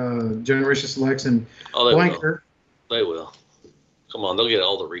Legacy Generation Selects and Blanker. They will. Come on, they'll get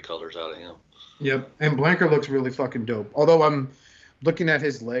all the recolors out of him. Yep, and Blanker looks really fucking dope. Although I'm looking at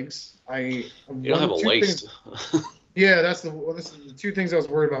his legs, you don't have a waist. Yeah, that's the two things I was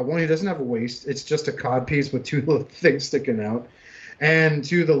worried about. One, he doesn't have a waist. It's just a cod piece with two little things sticking out. And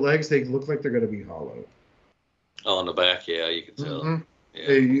two, the legs, they look like they're going to be hollow. Oh, on the back, yeah, you can tell. Mm-hmm.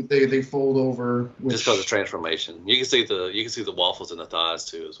 Yeah. They fold over. Just because of transformation. You can see the waffles in the thighs,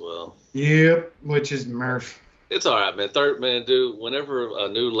 too, as well. Yep, which is Murph. It's all right, man. Dude, whenever a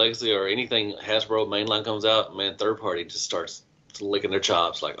new Legacy or anything Hasbro mainline comes out, man, third party just starts licking their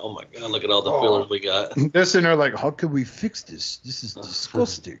chops like, oh my god, look at all the fillers we got. They're sitting there like, how can we fix this? This is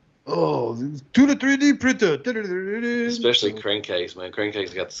disgusting. Oh, 2 to 3D printer. Especially Crankcase, man.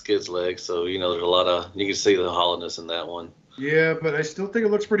 Crankcase got the skids legs, so there's a lot of, you can see the hollowness in that one. Yeah, but I still think it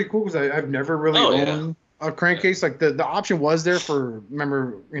looks pretty cool because I've never really owned a Crankcase. Like the option was there for,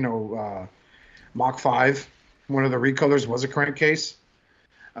 remember, Mach 5. One of the recolors was a Crankcase.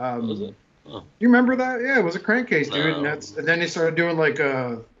 Was it? Oh. You remember that? Yeah, it was a Crankcase, dude. No. And then they started doing like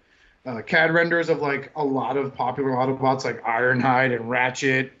CAD renders of like a lot of popular Autobots like Ironhide and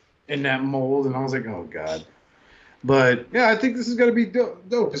Ratchet in that mold, and I was like, oh god. But yeah, I think this is gonna be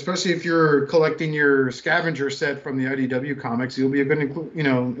dope, especially if you're collecting your scavenger set from the IDW comics. It'll be a good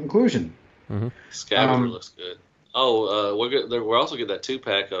inclusion. Mm-hmm. Scavenger looks good. Oh, we're also getting that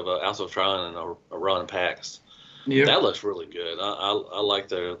 2-pack of House of Tron and Orion packs. Yep. That looks really good. I like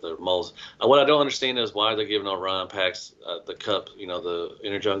their molds. What I don't understand is why they're giving Orion packs the cup, the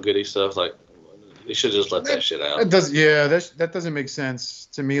Energon goodie stuff. Like, they should just let that shit out. That doesn't make sense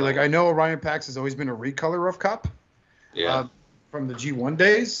to me. Like, I know Orion Pax has always been a recolor of Cup. Yeah. From the G1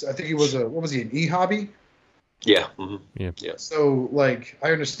 days. I think he was an e-hobby? Yeah. Mm-hmm. Yeah. So, like, I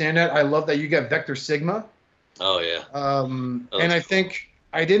understand that. I love that you got Vector Sigma. Oh, yeah. And I think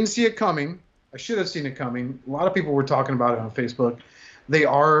I didn't see it coming. I should have seen it coming. A lot of people were talking about it on Facebook. They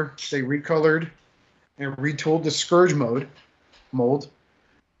recolored and retooled the Scourge mold.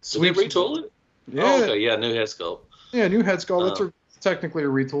 Did they retool it? Yeah. Oh, okay, yeah, new head sculpt. Yeah, new head sculpt. That's technically a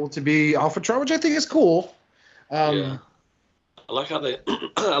retool to be Alphatron, which I think is cool. Yeah. I like how they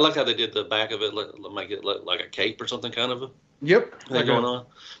did the back of it, make it look like a cape or something kind of. Yep. Thing going on,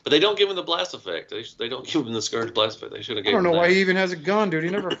 but they don't give him the blast effect. They don't give him the Scourge blast effect. They should have. I don't know why he even has a gun, dude. He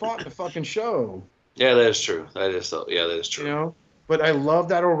never fought in the fucking show. Yeah, that is true. That is true. You know, but I love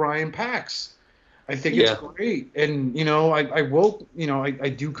that Orion Pax. I think it's great, and you know, I will, you know, I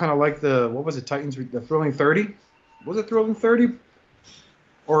do kind of like the what was it, Titans, the Thrilling 30? Was it Thrilling 30?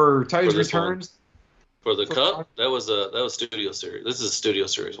 Or Titans Returns? For the Cup, that was Studio Series. This is a Studio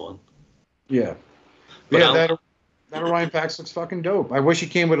Series one. Yeah, but that Orion Pax looks fucking dope. I wish he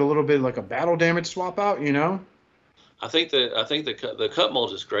came with a little bit like a battle damage swap out, you know. I think the cut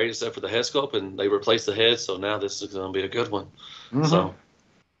mold is great except for the head sculpt, and they replaced the head, so now this is going to be a good one. Mm-hmm. So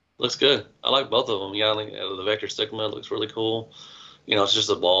looks good. I like both of them. Yeah, I think the Vector Stigma looks really cool. You know, it's just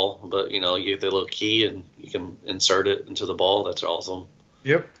a ball, but you know, you get the little key and you can insert it into the ball. That's awesome.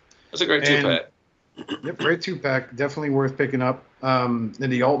 Yep. That's a great 2-pack. Yep, great 2-pack. Definitely worth picking up. And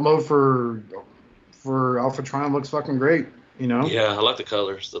the alt mode for Alphatron looks fucking great. You know. Yeah, I like the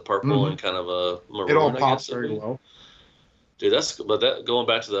colors, the purple and kind of a maroon. It all pops very well. Dude, going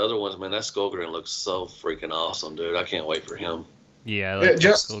back to the other ones, man. That Skullgrin looks so freaking awesome, dude. I can't wait for him. Yeah, I like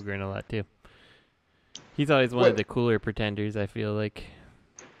Skullgrin a lot too. He's always one of the cooler pretenders, I feel like.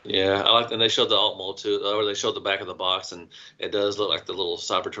 Yeah, I like, and they showed the alt mode too, or they showed the back of the box, and it does look like the little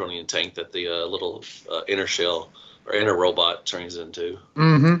Cybertronian tank that the little inner shell or inner robot turns into.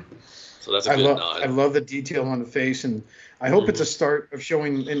 Mm-hmm. So that's a good nod. I love the detail on the face, and I hope it's a start of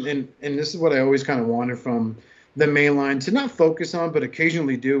showing. And this is what I always kind of wanted from the main line to not focus on, but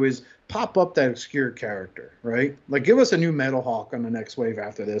occasionally do, is pop up that obscure character, right? Like, give us a new Metal Hawk on the next wave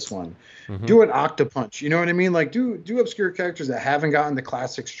after this one. Mm-hmm. Do an Octopunch, you know what I mean? Like, do obscure characters that haven't gotten the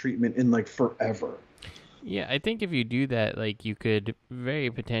classics treatment in like forever. Yeah, I think if you do that, like, you could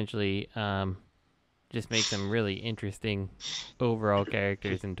very potentially just make some really interesting overall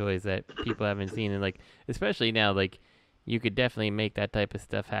characters and toys that people haven't seen, and like, especially now, like, you could definitely make that type of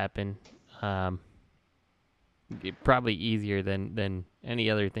stuff happen. Probably easier than any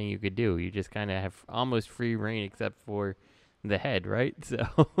other thing you could do. You just kind of have almost free reign except for the head, right? So.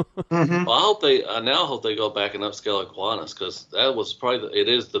 Mm-hmm. Well, I now hope they go back and upscale Iguanas, because that was probably it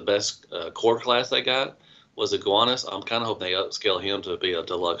is the best core class they got was Iguanas. I'm kind of hoping they upscale him to be a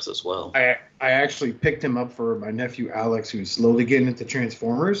deluxe as well. I actually picked him up for my nephew Alex, who's slowly getting into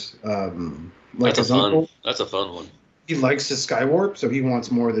Transformers. That's a fun one. He likes his Skywarp, so he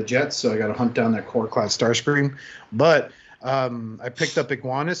wants more of the jets. So I got to hunt down that core class Starscream. But I picked up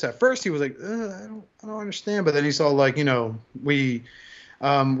Iguanas. At first, he was like, I don't understand. But then he saw, like, you know, we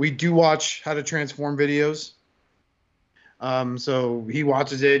do watch how to transform videos. So he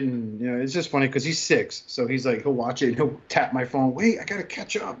watches it, and you know, it's just funny because he's 6. So he's like, he'll watch it, and he'll tap my phone. Wait, I gotta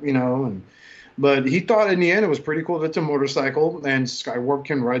catch up, you know. But he thought in the end it was pretty cool that it's a motorcycle, and Skywarp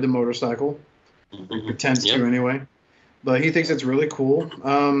can ride the motorcycle. Mm-hmm. He pretends to anyway. But he thinks it's really cool.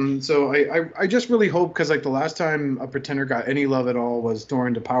 So I just really hope, because like the last time a pretender got any love at all was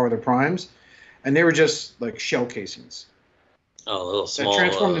during the Power of the Primes, and they were just like shell casings. Oh, a little small. They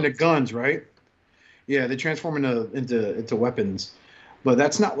transformed into guns, right? Yeah, they transform into weapons, but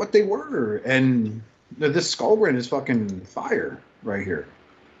that's not what they were. And this Skullgrin is fucking fire right here.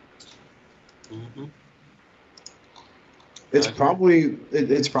 Mm-hmm. It's probably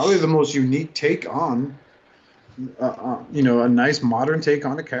the most unique take on. You know, a nice modern take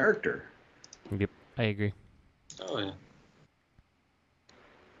on a character. Yep, I agree. Oh yeah.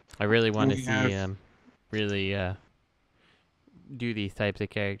 I really want to see really do these types of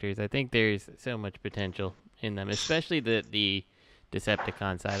characters. I think there's so much potential in them, especially the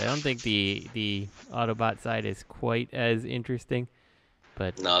Decepticon side. I don't think the Autobot side is quite as interesting,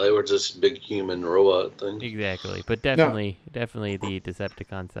 but no, they were just big human robot things. Exactly, but definitely the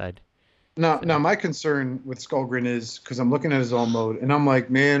Decepticon side. Now, my concern with Skullgrin is, because I'm looking at his alt mode, and I'm like,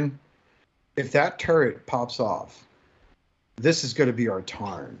 man, if that turret pops off, this is going to be our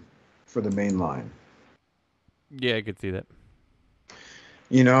Tarn for the main line. Yeah, I could see that.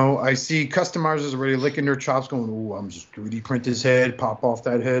 You know, I see customizers already licking their chops going, ooh, I'm just 3D print his head, pop off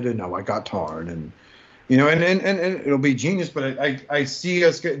that head, and now I got Tarn. And, you know, and it'll be genius, but I see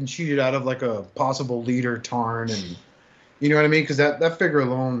us getting cheated out of like a possible leader Tarn, and you know what I mean? Because that figure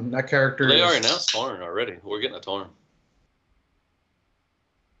alone, that character. They already announced Tarn already. We're getting a Tarn.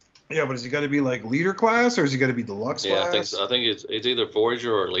 Yeah, but is he got to be like leader class, or is he got to be deluxe class? Yeah, I think so. I think it's either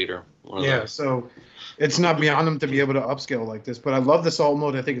Forager or leader. Yeah, so it's not beyond them to be able to upscale like this. But I love this alt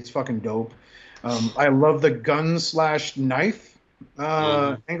mode. I think it's fucking dope. I love the gun/knife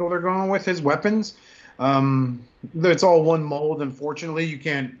angle they're going with his weapons. It's all one mold. Unfortunately, you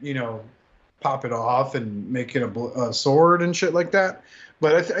can't, pop it off and make it a sword and shit like that.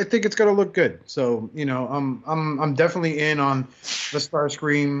 But I think it's gonna look good. So I'm definitely in on the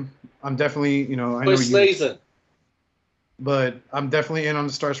Starscream. I'm definitely I know you. But I'm definitely in on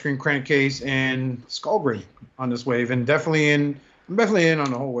the Starscream crankcase and Skullgrin on this wave, and I'm definitely in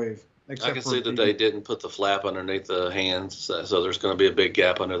on the whole wave. I can see that they didn't put the flap underneath the hands, so there's going to be a big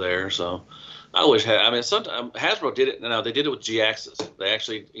gap under there. So I wish, sometimes Hasbro did it. Now they did it with G-Axis. They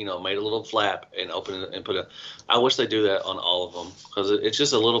actually, made a little flap and opened it and put it. I wish they do that on all of them because it's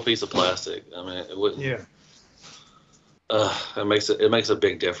just a little piece of plastic. I mean, it wouldn't. Yeah. It makes a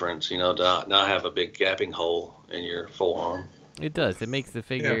big difference, to not have a big gapping hole in your forearm. It does. It makes the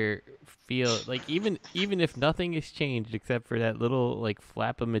figure feel like even if nothing has changed except for that little like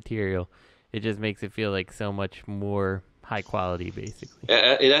flap of material, it just makes it feel like so much more high quality, basically.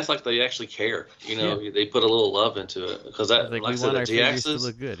 That's like they actually care. They put a little love into it because that, like I we said, want the our figures to G-Axis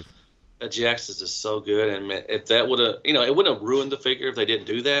look good. That G-Axis is so good, and if that would have, it wouldn't have ruined the figure if they didn't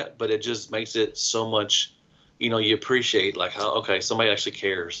do that. But it just makes it so much. You appreciate like how somebody actually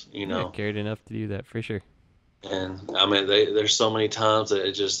cares. Cared enough to do that for sure. And I mean, there's so many times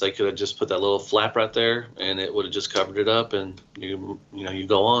that they could have just put that little flap right there, and it would have just covered it up, and you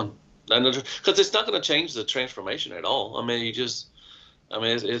go on. Because it's not going to change the transformation at all. I mean, it's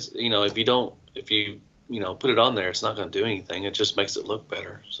if you put it on there, it's not going to do anything. It just makes it look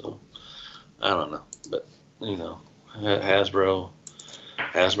better. So I don't know, but Hasbro's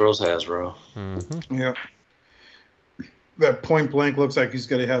Hasbro. Mm-hmm. Yeah. That point blank looks like he's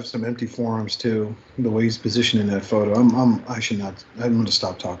going to have some empty forearms too. The way he's positioned in that photo, I'm going to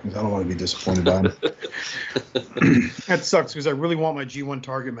stop talking. I don't want to be disappointed by him. That sucks because I really want my G1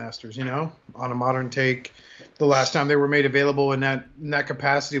 Target Masters. On a modern take. The last time they were made available in that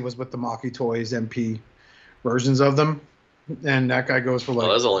capacity was with the Maki Toys MP versions of them, and that guy goes for like. Oh,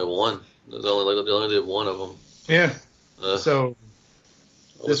 there's only one. They only did one of them. Yeah. So.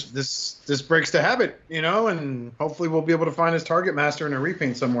 This breaks the habit, and hopefully we'll be able to find his Target Master in a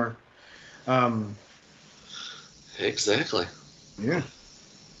repaint somewhere. Exactly. Yeah.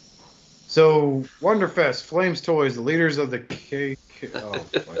 So Wonderfest, Flames Toys, the leaders of the KK. Oh,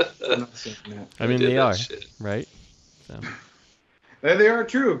 I'm not saying that. I mean, they are right. So. They are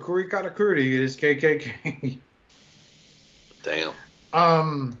true. Kuri Katakuri is KKK. Damn.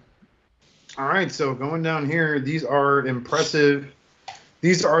 All right. So going down here, these are impressive.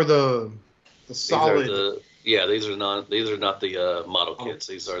 These are the solid. These are not the model kits.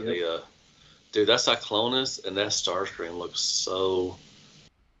 These are the dude. That Cyclonus and that Starscream looks so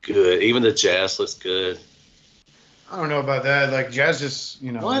good. Even the Jazz looks good. I don't know about that. Like Jazz, just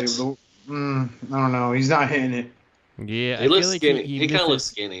What? I don't know. He's not hitting it. Yeah, he looks skinny. He kind of looks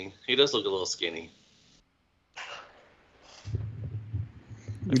skinny. He does look a little skinny.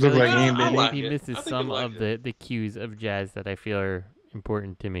 You look like he misses some of the cues of Jazz that I feel are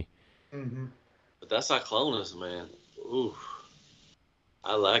important to me. Mm-hmm. But that's Cyclonus, man. Ooh,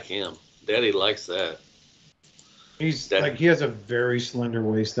 I like him. Daddy likes that. He has a very slender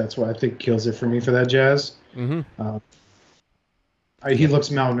waist. That's what I think kills it for me for that Jazz. Mm-hmm. He looks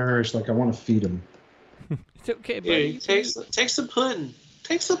malnourished. Like I want to feed him. It's okay, buddy. Take some pudding.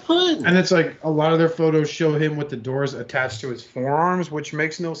 Take some pudding. And it's like a lot of their photos show him with the doors attached to his forearms, which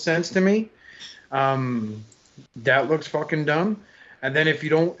makes no sense to me. That looks fucking dumb. And then you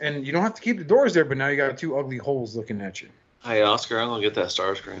don't have to keep the doors there, but now you got two ugly holes looking at you. Hey, Oscar, I'm gonna get that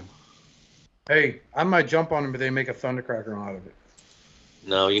Starscream. Hey, I might jump on him, but they make a Thundercracker out of it.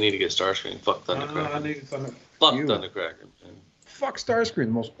 No, you need to get Starscream. Fuck Thundercracker. I need Fuck Thundercracker, man. Fuck Starscream,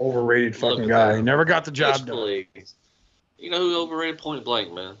 the most overrated fucking guy. He never got the job done. Please. You know who overrated? Point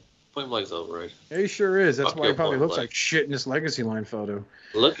Blank, man. Point Blank's overrated. He sure is. That's Fuck why he probably Point looks Blank. like shit in this Legacy line photo.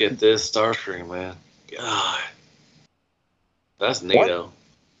 Look at this Starscream, man. God. That's neato.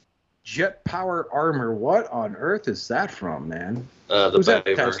 Jet power armor. What on earth is that from, man? The Who's that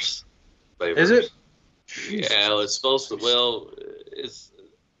Bayverse. Is it? Yeah, it's supposed to. Well,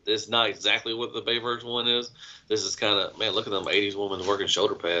 it's not exactly what the Bayverse one is. This is kind of, man, look at them 80s women working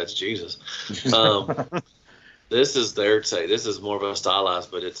shoulder pads. Jesus. This is their take. This is more of a stylized,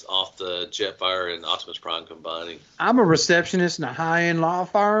 but it's off the Jetfire and Optimus Prime combining. I'm a receptionist in a high-end law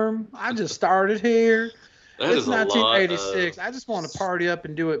firm. I just started here. It's 1986. I just want to party up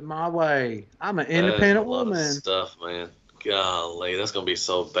and do it my way. I'm an independent woman. Stuff, man. Golly, that's gonna be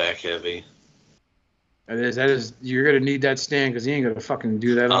so back heavy. That is. You're gonna need that stand because he ain't gonna fucking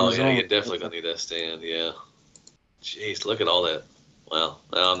do that on his own. You're definitely gonna need that stand. Yeah. Jeez, look at all that. Well,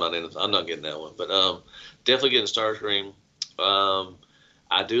 no, I'm not getting that one, but definitely getting Starscream.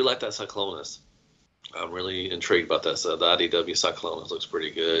 I do like that Cyclonus. I'm really intrigued about that. So the IDW Cyclonus looks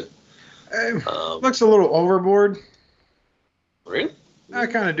pretty good. Looks a little overboard. Really? I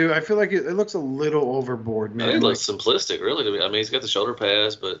kind of do. I feel like it looks a little overboard, man. I think it looks simplistic, really. To me. I mean, he's got the shoulder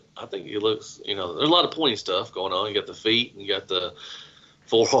pads, but I think he looks, there's a lot of pointy stuff going on. You got the feet, and you got the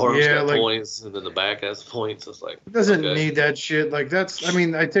forearms got points, and then the back has points. It's like, it doesn't need that shit. Like, I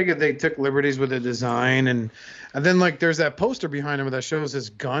take it they took liberties with the design, and then, like, there's that poster behind him that shows his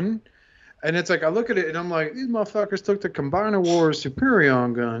gun, and it's like, I look at it, and I'm like, these motherfuckers took the Combiner Wars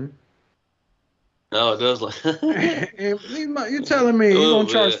Superion gun. No, it does look. You're telling me you're gonna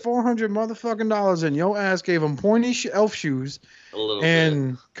charge $400 motherfucking dollars, and your ass gave him pointy elf shoes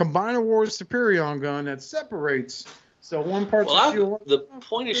and Combiner Wars Superion gun that separates. So one part's the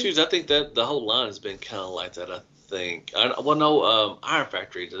pointy shoes. I think that the whole line has been kind of like that. I think. Iron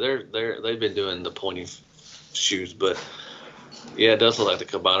Factory. They've been doing the pointy shoes, but yeah, it does look like the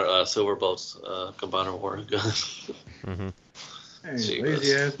Combiner Silverbolt's Combiner War gun. Mm-hmm. Hey,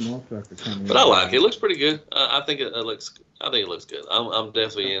 lazy ass motherfucker. But I like it. It looks pretty good. I think it looks good. I'm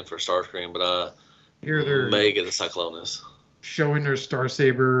definitely in for Starscream, but I may get the Cyclonus. Showing their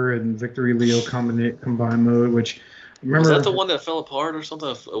Starsaber and Victory Leo combined mode, which remember was that the one that fell apart or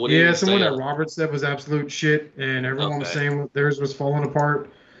something? Yeah, someone that Robert said was absolute shit, and everyone was saying theirs was falling apart.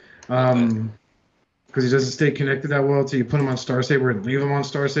 Because he doesn't stay connected that well until you put him on Starsaber and leave him on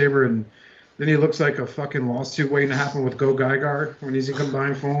Starsaber, and then he looks like a fucking lawsuit waiting to happen with Go Gygar when he's in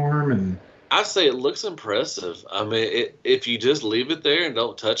combined form. And I say it looks impressive. I mean, if you just leave it there and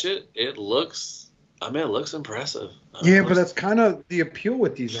don't touch it, it looks impressive. Yeah, but that's kind of the appeal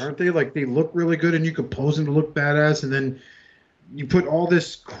with these, aren't they? Like, they look really good, and you could pose them to look badass, and then you put all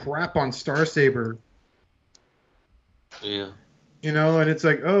this crap on Starsaber. Yeah. And it's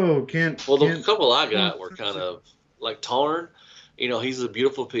like, the couple I got were kind of like Tarn. He's a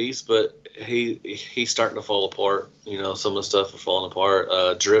beautiful piece, but he's starting to fall apart. Some of the stuff is falling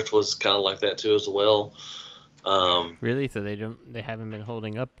apart. Drift was kind of like that too as well. Really? So they haven't been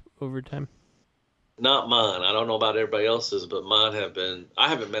holding up over time? Not mine. I don't know about everybody else's, but mine have been. I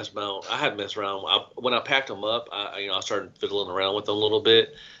haven't messed around. When I packed them up, I started fiddling around with them a little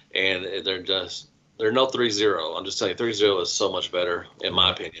bit, and they're no 3-0. I'm just telling you, 3-0 is so much better in my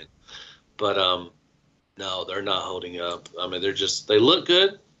opinion. But no, they're not holding up. I mean, they look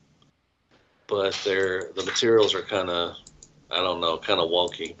good, but the materials are kind of, I don't know, kind of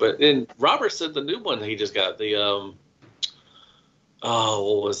wonky. But then Robert said the new one he just got, the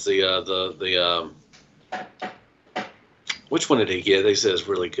what was which one did he get? They said it's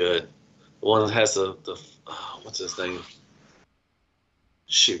really good. The one that has the what's his name?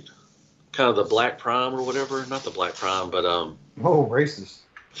 Shoot. Kind of the Black Prime or whatever. Not the Black Prime, but racist.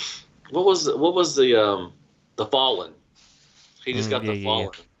 What was the Fallen? He just got the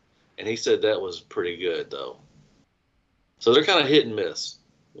Fallen, and he said that was pretty good though. So they're kind of hit and miss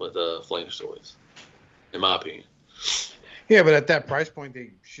with Flame Stories, in my opinion. Yeah, but at that price point,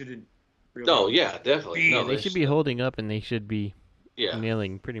 they shouldn't. Really definitely. No, they should be holding up, and they should be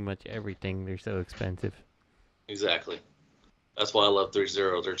nailing pretty much everything. They're so expensive. Exactly. That's why I love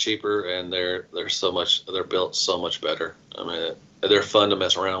 3-0. They're cheaper, and they're built so much better. I mean, they're fun to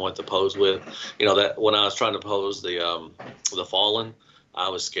mess around with, to pose with. That when I was trying to pose the Fallen, I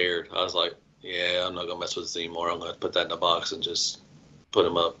was scared. I was like, yeah, I'm not gonna mess with this anymore. I'm gonna put that in a box and just put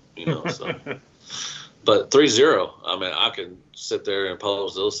them up. So. But 3-0, I mean, I can sit there and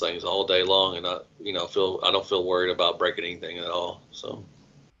pose those things all day long, and I don't feel worried about breaking anything at all. So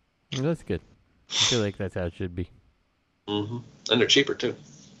that's good. I feel like that's how it should be. Mm-hmm. And they're cheaper too.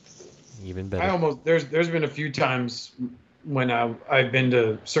 Even better. There's been a few times when I've been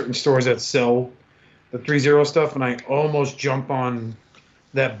to certain stores that sell the 3-0 stuff, and I almost jump on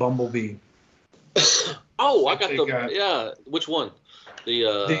that Bumblebee. I got which one?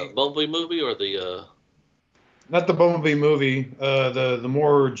 The Bumblebee movie or the? Not the Bumblebee movie. The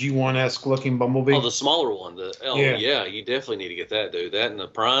more G1-esque looking Bumblebee. Oh, the smaller one. Yeah, you definitely need to get that, dude. That and the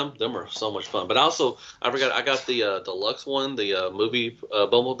Prime, them are so much fun. But also, I got the deluxe one, the movie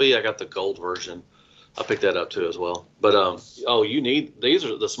Bumblebee. I got the gold version. I picked that up too as well. But these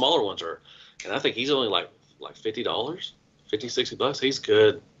are the smaller ones and I think he's only like $50, $50-$60. He's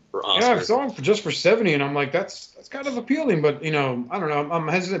good for Oscar. Yeah, I saw him just for $70, and I'm like, that's kind of appealing. But I don't know. I'm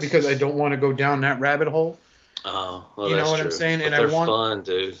hesitant because I don't want to go down that rabbit hole. Oh, well, you know what I'm saying? But they're fun,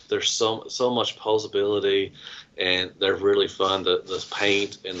 dude. There's so much posability, and they're really fun. The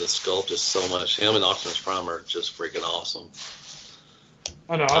paint and the sculpt is so much. Him and Optimus Prime are just freaking awesome.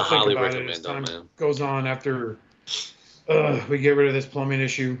 I know. I'll think about it as time goes on after we get rid of this plumbing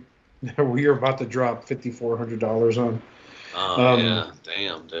issue that we are about to drop $5,400 on. Oh yeah,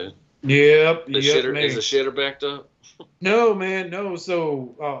 damn, dude. Yep. Is the shitter backed up? No, man, no.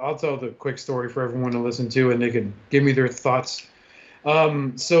 So I'll tell the quick story for everyone to listen to, and they can give me their thoughts.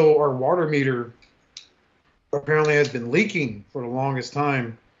 So our water meter apparently has been leaking for the longest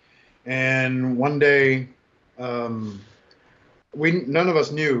time, and one day, none of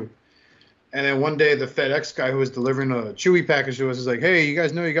us knew. And then one day, the FedEx guy who was delivering a Chewy package to us is like, "Hey, you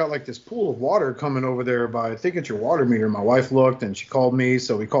guys know you got like this pool of water coming over there by, I think it's your water meter." My wife looked and she called me,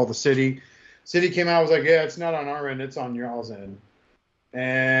 so we called the city. City came out, was like, "Yeah, it's not on our end, it's on y'all's end."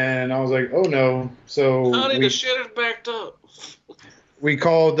 And I was like, "Oh no!" So honey, the shit is backed up. We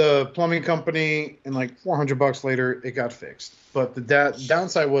called the plumbing company, and like $400 later, it got fixed. But the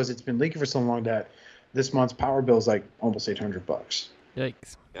downside was it's been leaking for so long that this month's power bill is like almost $800.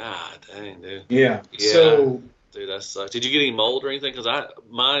 Yikes! God dang, dude. Yeah. So, dude, that sucks. Did you get any mold or anything? Because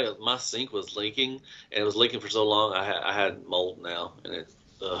my sink was leaking, and it was leaking for so long. I had mold now, and it.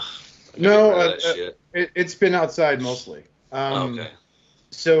 No, it's been outside mostly. Okay.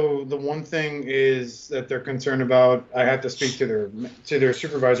 So the one thing is that they're concerned about. I have to speak to their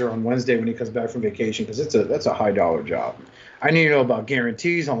supervisor on Wednesday when he comes back from vacation, because that's a $high job. I need to know about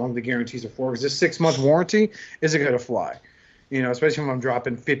guarantees, how long the guarantees are for. Because this 6-month warranty isn't going to fly. You know, especially when I'm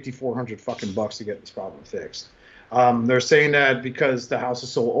dropping $5,400 to get this problem fixed. They're saying that because the house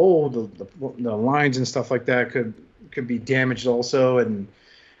is so old, the lines and stuff like that could be damaged also, and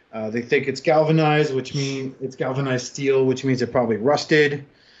they think it's galvanized, which means it's galvanized steel, which means it probably rusted.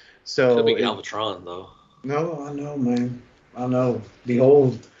 So could be Galvatron though. No, I know, man. I know the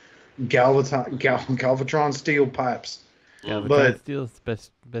old Galvatron steel pipes. Galvatron steel is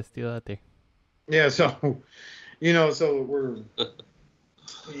the best steel out there. Yeah, so. You know, so we're,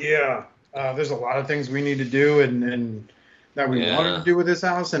 there's a lot of things we need to do and that we wanted to do with this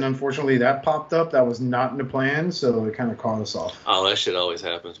house, and unfortunately that popped up. That was not in the plan, so it kind of caught us off. Oh, that shit always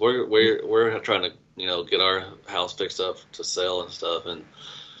happens. We're trying to get our house fixed up to sell and stuff, and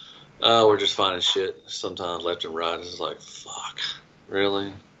we're just finding shit sometimes left and right. It's like, fuck,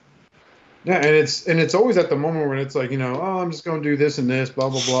 really. Yeah, and it's always at the moment when it's like, I'm just going to do this and this, blah,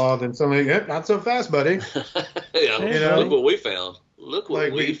 blah, blah. Then suddenly, not so fast, buddy. Look what we found. Look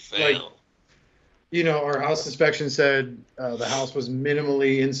what we found. Our house inspection said the house was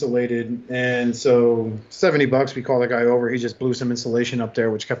minimally insulated. And so $70, we called the guy over. He just blew some insulation up there,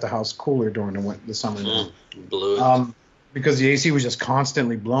 which kept the house cooler during the summer. Blew it. Because the AC was just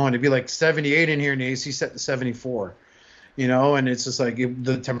constantly blowing. It'd be like 78 in here and the AC set to 74. And it's just like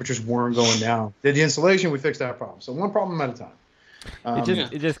the temperatures weren't going down. Did the insulation, we fixed that problem. So one problem at a time.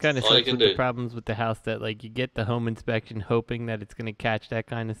 It just kind of sucks with the problems with the house that like you get the home inspection hoping that it's going to catch that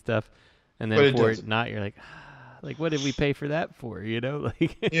kind of stuff, and then for it not, you're like what did we pay for that for?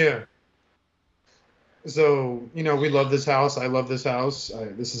 Like yeah. So we love this house. I love this house.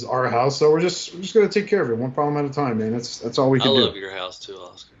 This is our house. So we're just going to take care of it one problem at a time, man. That's all we can do. I love your house too,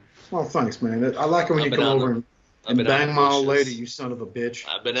 Oscar. Well, thanks, man. I like it when you come over and bang my old lady, you son of a bitch.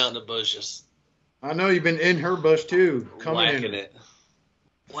 I've been out in the bushes. I know you've been in her bush too. Whacking it.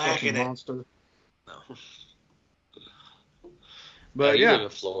 Monster. No. But you live in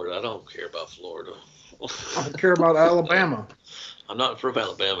Florida. I don't care about Florida. I don't care about Alabama. I'm not from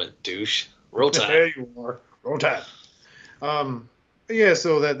Alabama, douche. Roll Tide. There you are. Roll Tide.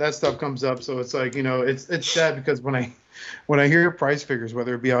 So that stuff comes up. So it's like, it's sad because when I hear price figures,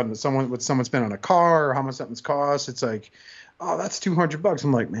 whether it be on someone spent on a car or how much something's cost, it's like, oh, that's $200.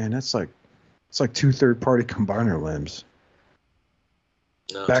 I'm like, man, it's like 2 third-party combiner limbs.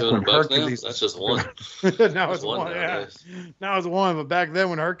 No, back when Hercules, that's just one. Now it's one. Yeah. Now it's one, but back then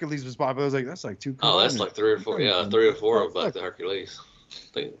when Hercules was popular, I was like, that's like 2. Oh, that's like 3 or 4. Yeah, 3 or 4 of like the Hercules.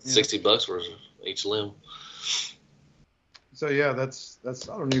 I think $60 for each limb. So yeah, that's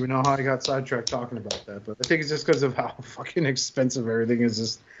I don't even know how I got sidetracked talking about that, but I think it's just because of how fucking expensive everything is.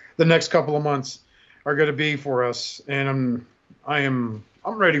 Just the next couple of months are going to be for us, and I'm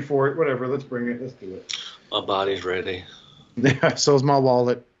ready for it. Whatever, let's bring it. Let's do it. My body's ready. Yeah, so's my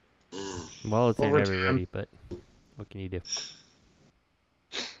wallet. Wallets ain't never ready, but what can you do?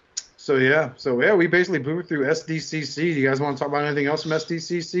 So we basically blew through SDCC. Do you guys want to talk about anything else from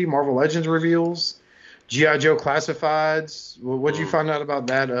SDCC? Marvel Legends reveals, G.I. Joe Classifieds. What did you find out about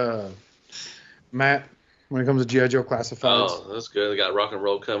that, Matt? When it comes to G.I. Joe Classifieds? Oh, that's good. They got Rock and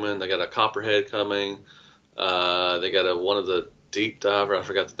Roll coming. They got a Copperhead coming. They got one of the deep diver. I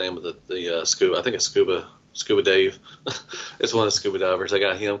forgot the name of the scuba. I think it's Scuba Dave. It's one of the scuba divers. They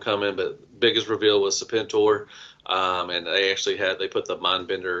got him coming, but biggest reveal was Serpentor. And they actually they put the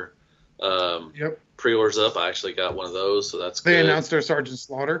Mindbender Yep. Pre-orders up. I actually got one of those, so that's They good. announced their Sergeant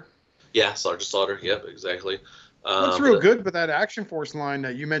Slaughter. Yeah, Sergeant Slaughter. Yep, exactly. What's real good, but that Action Force line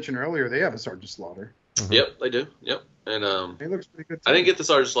that you mentioned earlier, they have a Sergeant Slaughter. Mm-hmm. Yep, they do. Yep, and It looks pretty good. Too. I didn't get the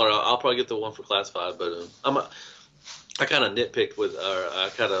Sergeant Slaughter. I'll probably get the one for Classified, but I kind of nitpicked with, I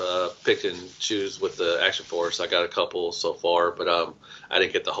kind of picked and choose with the Action Force. I got a couple so far, but I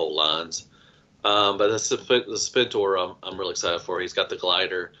didn't get the whole lines. But the Spintor, I'm really excited for. He's got the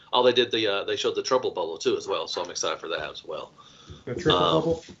glider. Oh, they showed the Trouble Bubble too as well, so I'm excited for that as well. The Triple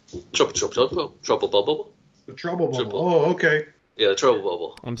Bubble. Trouble Bubble. The Trouble Bubble. Oh, okay. Yeah, the Trouble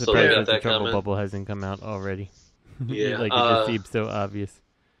Bubble. I'm surprised that the Trouble coming. Bubble hasn't come out already. Yeah, like it just seems so obvious.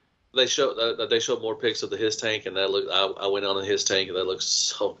 They showed more pics of the his tank, and that looked. I went on his tank, and that looks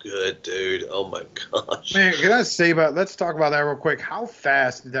so good, dude. Oh my gosh. Man, can I say let's talk about that real quick. How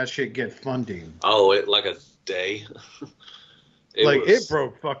fast did that shit get funding? Oh, like a day. It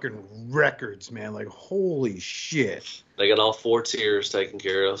broke fucking records, man. Like, holy shit. They got all 4 tiers taken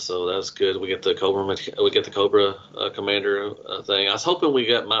care of, so that's good. We get the Cobra Commander thing. I was hoping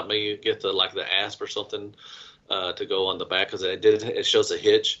might maybe get the Asp or something to go on the back, because it shows a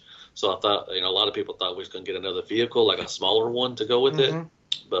hitch. So I thought, a lot of people thought we was going to get another vehicle, like a smaller one to go with it,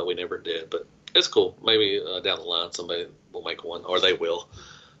 but we never did. But it's cool. Maybe down the line somebody will make one, or they will.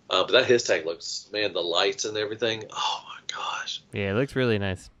 But that his tank looks, man, the lights and everything. Oh my gosh. Yeah, it looks really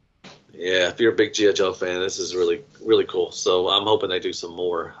nice. Yeah, if you're a big G.I. Joe fan, this is really, really cool. So I'm hoping they do some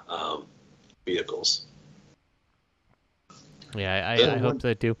more vehicles. Yeah, I hope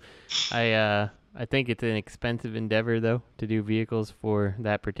so too. I think it's an expensive endeavor though to do vehicles for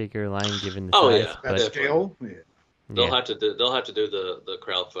that particular line, given the size. Yeah, that scale. Yeah. They'll have to do the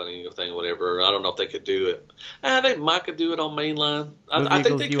crowdfunding thing, whatever. I don't know if they could do it. They might could do it on mainline. I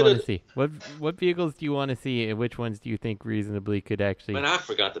think they could. Want to see? What vehicles do you want to see, and which ones do you think reasonably could actually? Man, I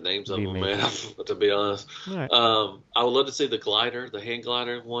forgot the names of them, man. To be honest, right. I would love to see the glider, the hand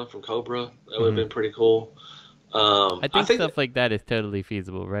glider one from Cobra. That would have been pretty cool. I think stuff like that is totally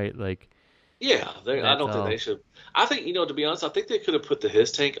feasible, right? Like. Yeah, I don't think they should. I think, to be honest, I think they could have put the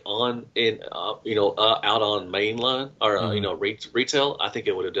his tank on out on mainline or retail. I think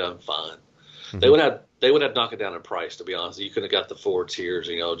it would have done fine. They would have knocked it down in price. To be honest, you could have got the 4 tiers.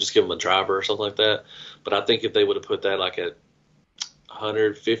 Just give them a driver or something like that. But I think if they would have put that like at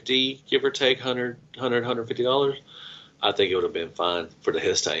 $150, give or take, $150, I think it would have been fine for the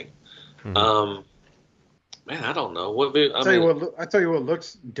his tank. Man, I don't know. I tell you what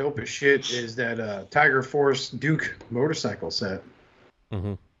looks dope as shit is that Tiger Force Duke motorcycle set.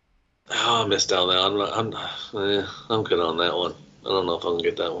 Oh, I missed out on that. I'm good on that one. I don't know if I can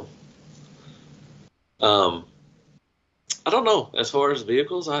get that one. I don't know. As far as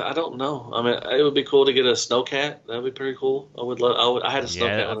vehicles, I don't know. I mean, it would be cool to get a Snowcat. That'd be pretty cool. I had a Snowcat when I was a kid.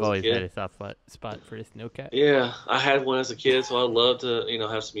 Yeah, I've always had a soft spot for the Snowcat. Yeah, I had one as a kid, so I'd love to,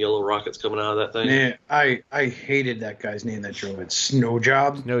 have some yellow rockets coming out of that thing. Man, I hated that guy's name that drove it. Snow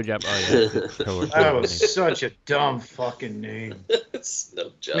Job. Oh yeah, that was such a dumb fucking name. Snow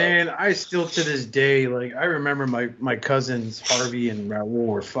Job. Man, I still to this day, I remember my cousins Harvey and Raul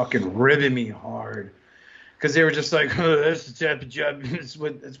were fucking ribbing me hard. Because they were just like, that's the type of job.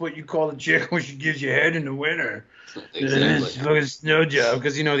 That's what you call a chick when she gives you head in the winter. Exactly. Fucking Snow Job.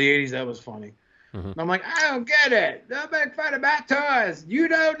 Because, the 80s, that was funny. And I'm like, I don't get it. Don't make fun of my toys. You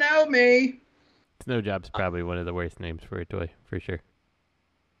don't know me. Snow Job's probably one of the worst names for a toy, for sure.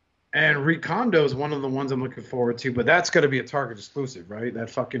 And Recondo is one of the ones I'm looking forward to. But that's going to be a Target exclusive, right? That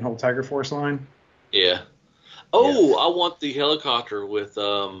fucking whole Tiger Force line? Yeah. Oh, yeah. I want the helicopter with...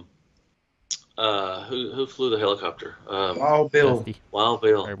 who flew the helicopter? Wild Bill. Dusty. Wild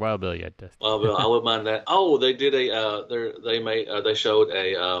Bill. Or Wild Bill, yeah, Dusty. Wild Bill. I wouldn't mind that. Oh, they did they showed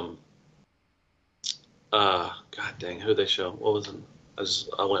a god dang, who they show? What was it?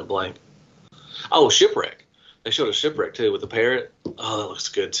 I went blank. Oh, Shipwreck. They showed a Shipwreck too with the parrot. Oh, that looks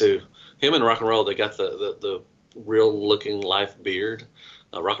good too. Him and Rock and Roll, they got the real looking life beard.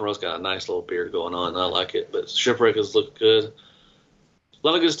 Rock and Roll's got a nice little beard going on. I like it, but Shipwreck has looked good. A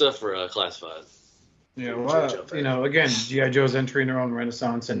lot of good stuff for Classified. Yeah, well, again, G.I. Joe's entering their own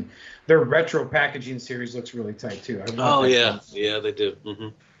renaissance, and their retro packaging series looks really tight, too. Yeah, they do. Mm-hmm.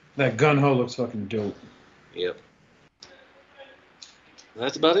 That gun-ho looks fucking dope. Yep.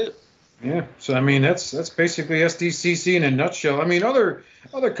 That's about it. Yeah, so, that's basically SDCC in a nutshell.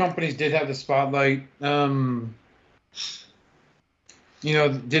 Other companies did have the spotlight.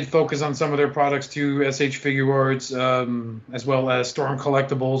 Did focus on some of their products too, SH Figure Arts, as well as Storm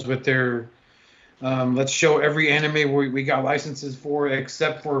Collectibles with their let's show every anime we got licenses for,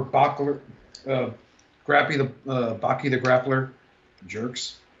 except for Baki the Grappler,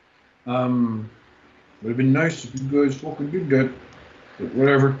 jerks. Would have been nice if you guys fucking did that. But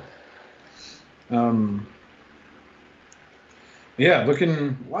whatever. Yeah,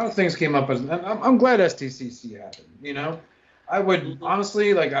 a lot of things came up. And I'm glad SDCC happened, you know? I would,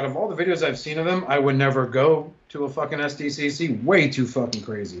 honestly, like, out of all the videos I've seen of them, I would never go to a fucking SDCC. Way too fucking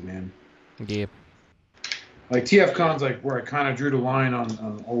crazy, man. Yeah. Like, TFCon's, like, where I kind of drew the line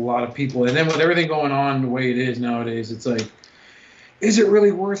on a lot of people. And then with everything going on the way it is nowadays, it's like, is it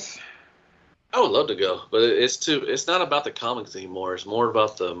really worth... I would love to go, but it's not about the comics anymore. It's more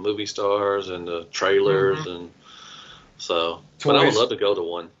about the movie stars and the trailers and so. Toys. But I would love to go to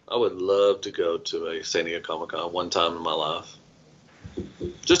one. I would love to go to a San Diego Comic-Con one time in my life,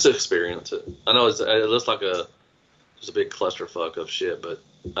 just to experience it. I know it looks like just a big clusterfuck of shit, but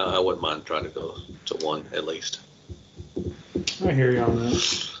I wouldn't mind trying to go to one at least. I hear you on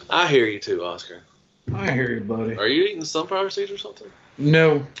that. I hear you too, Oscar. I hear you, buddy. Are you eating sunflower seeds or something?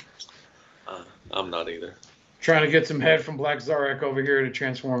 No. I'm not either. Trying to get some head from Black Zarek over here to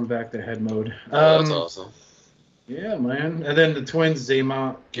transform back to head mode. Oh, that's awesome. Yeah, man. And then the twins,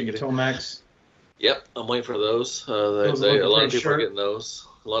 Zaymont and Tomax. Yep, I'm waiting for those. A lot of people are getting those.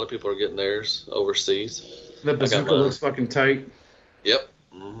 A lot of people are getting theirs overseas. The bazooka looks fucking tight. Yep.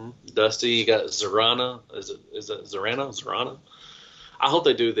 Mm-hmm. Dusty, you got Zorana. Is that Zorana? I hope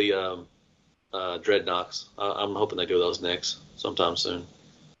they do the Dreadnoks. I'm hoping they do those next sometime soon.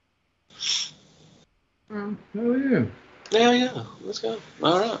 Hell yeah. Hell yeah. Let's go.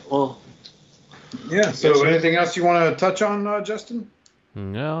 All right. Well. Yeah. So anything else you want to touch on, Justin?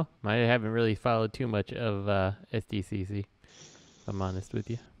 No, I haven't really followed too much of SDCC. If I'm honest with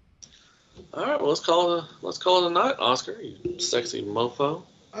you. All right. Well, let's call it a night, Oscar. You sexy mofo.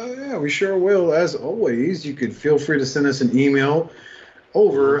 Oh yeah, we sure will. As always, you could feel free to send us an email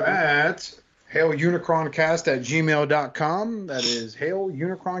over at Hailunicroncast@gmail.com. That is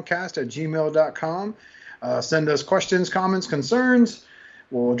Hailunicroncast@gmail.com. Send us questions, comments, concerns.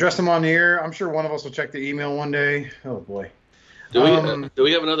 We'll address them on the air. I'm sure one of us will check the email one day. Oh, boy. Do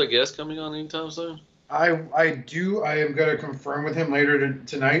we have another guest coming on anytime soon? I do. I am going to confirm with him later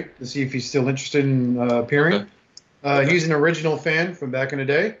tonight to see if he's still interested in appearing. Okay. He's an original fan from back in the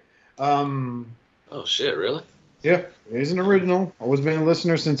day. Oh, shit, really? Yeah, he's an original. Always been a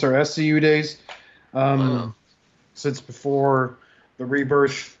listener since our SCU days. Wow. Since before the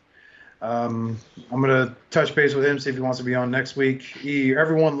rebirth. I'm going to touch base with him, see if he wants to be on next week.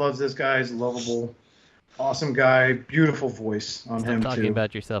 Everyone loves this guy. He's lovable. Awesome guy. Beautiful voice on him, too. Stop talking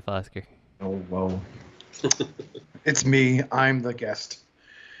about yourself, Oscar. Oh, well. It's me. I'm the guest.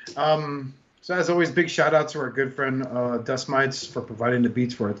 So, as always, big shout-out to our good friend Dustmightz for providing the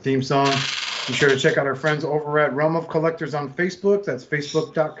beats for our theme song. Be sure to check out our friends over at Realm of Collectors on Facebook. That's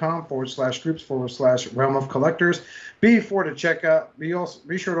facebook.com/groups/Realm of Collectors. Be sure to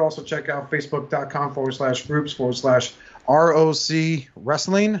also check out facebook.com/groups/ROC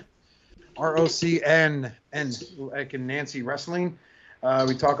Wrestling. ROCN, like in Nancy Wrestling.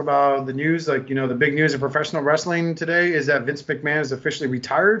 We talk about the news, like, you know, the big news of professional wrestling today is that Vince McMahon is officially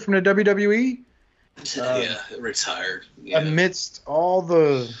retired from the WWE. Retired. Yeah. Amidst all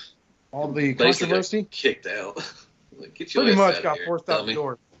the controversy. Kicked out. Like, get your pretty ass much out got here, forced out the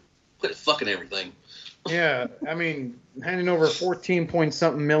door. Quit fucking everything. Yeah, I mean, handing over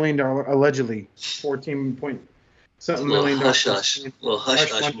 $14-point-something million, allegedly $14-point-something million. Hush hush. Little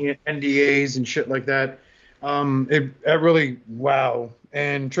hush hush. NDAs and shit like that. It really, wow.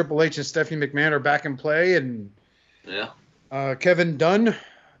 And Triple H and Stephanie McMahon are back in play, and Kevin Dunn,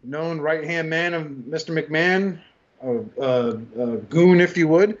 known right-hand man of Mr. McMahon, goon, if you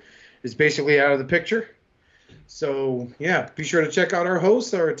would, is basically out of the picture. So, yeah, be sure to check out our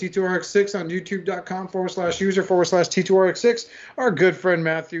hosts, our T2RX6 on youtube.com/user/T2RX6. Our good friend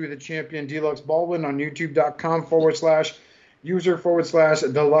Matthew, the champion Deluxe Baldwin on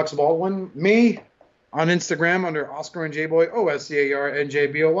youtube.com/user/Deluxe Baldwin. Me on Instagram under Oscar and J-Boy,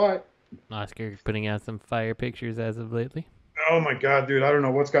 OSCARNJBOY. Oscar putting out some fire pictures as of lately. Oh, my God, dude. I don't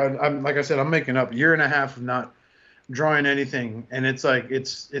know what's got... Like I said, I'm making up a year and a half of not drawing anything, and it's like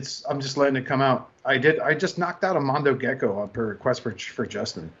I'm just letting it come out. I just knocked out a Mondo Gecko per request for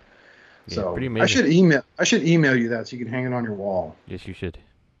Justin. Yeah, so pretty amazing. I should email you that so you can hang it on your wall. Yes, you should.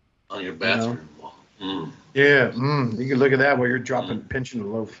 On your bathroom wall. Yeah, you can look at that while you're pinching the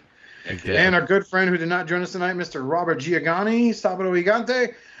loaf. Exactly. And our good friend who did not join us tonight, Mr. Robert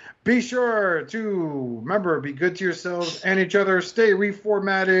Duyjuy-sabado-gigante. Be sure to remember, be good to yourselves and each other. Stay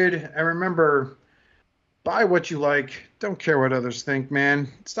reformatted, and remember, buy what you like. Don't care what others think, man.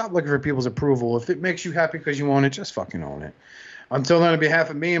 Stop looking for people's approval. If it makes you happy because you own it, just fucking own it. Until then, on behalf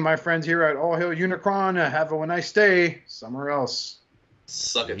of me and my friends here at All Hail Unicron, have a nice day somewhere else.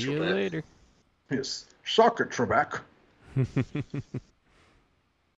 Suck it, See you Trebek. later. Yes. Suck it, Trebek.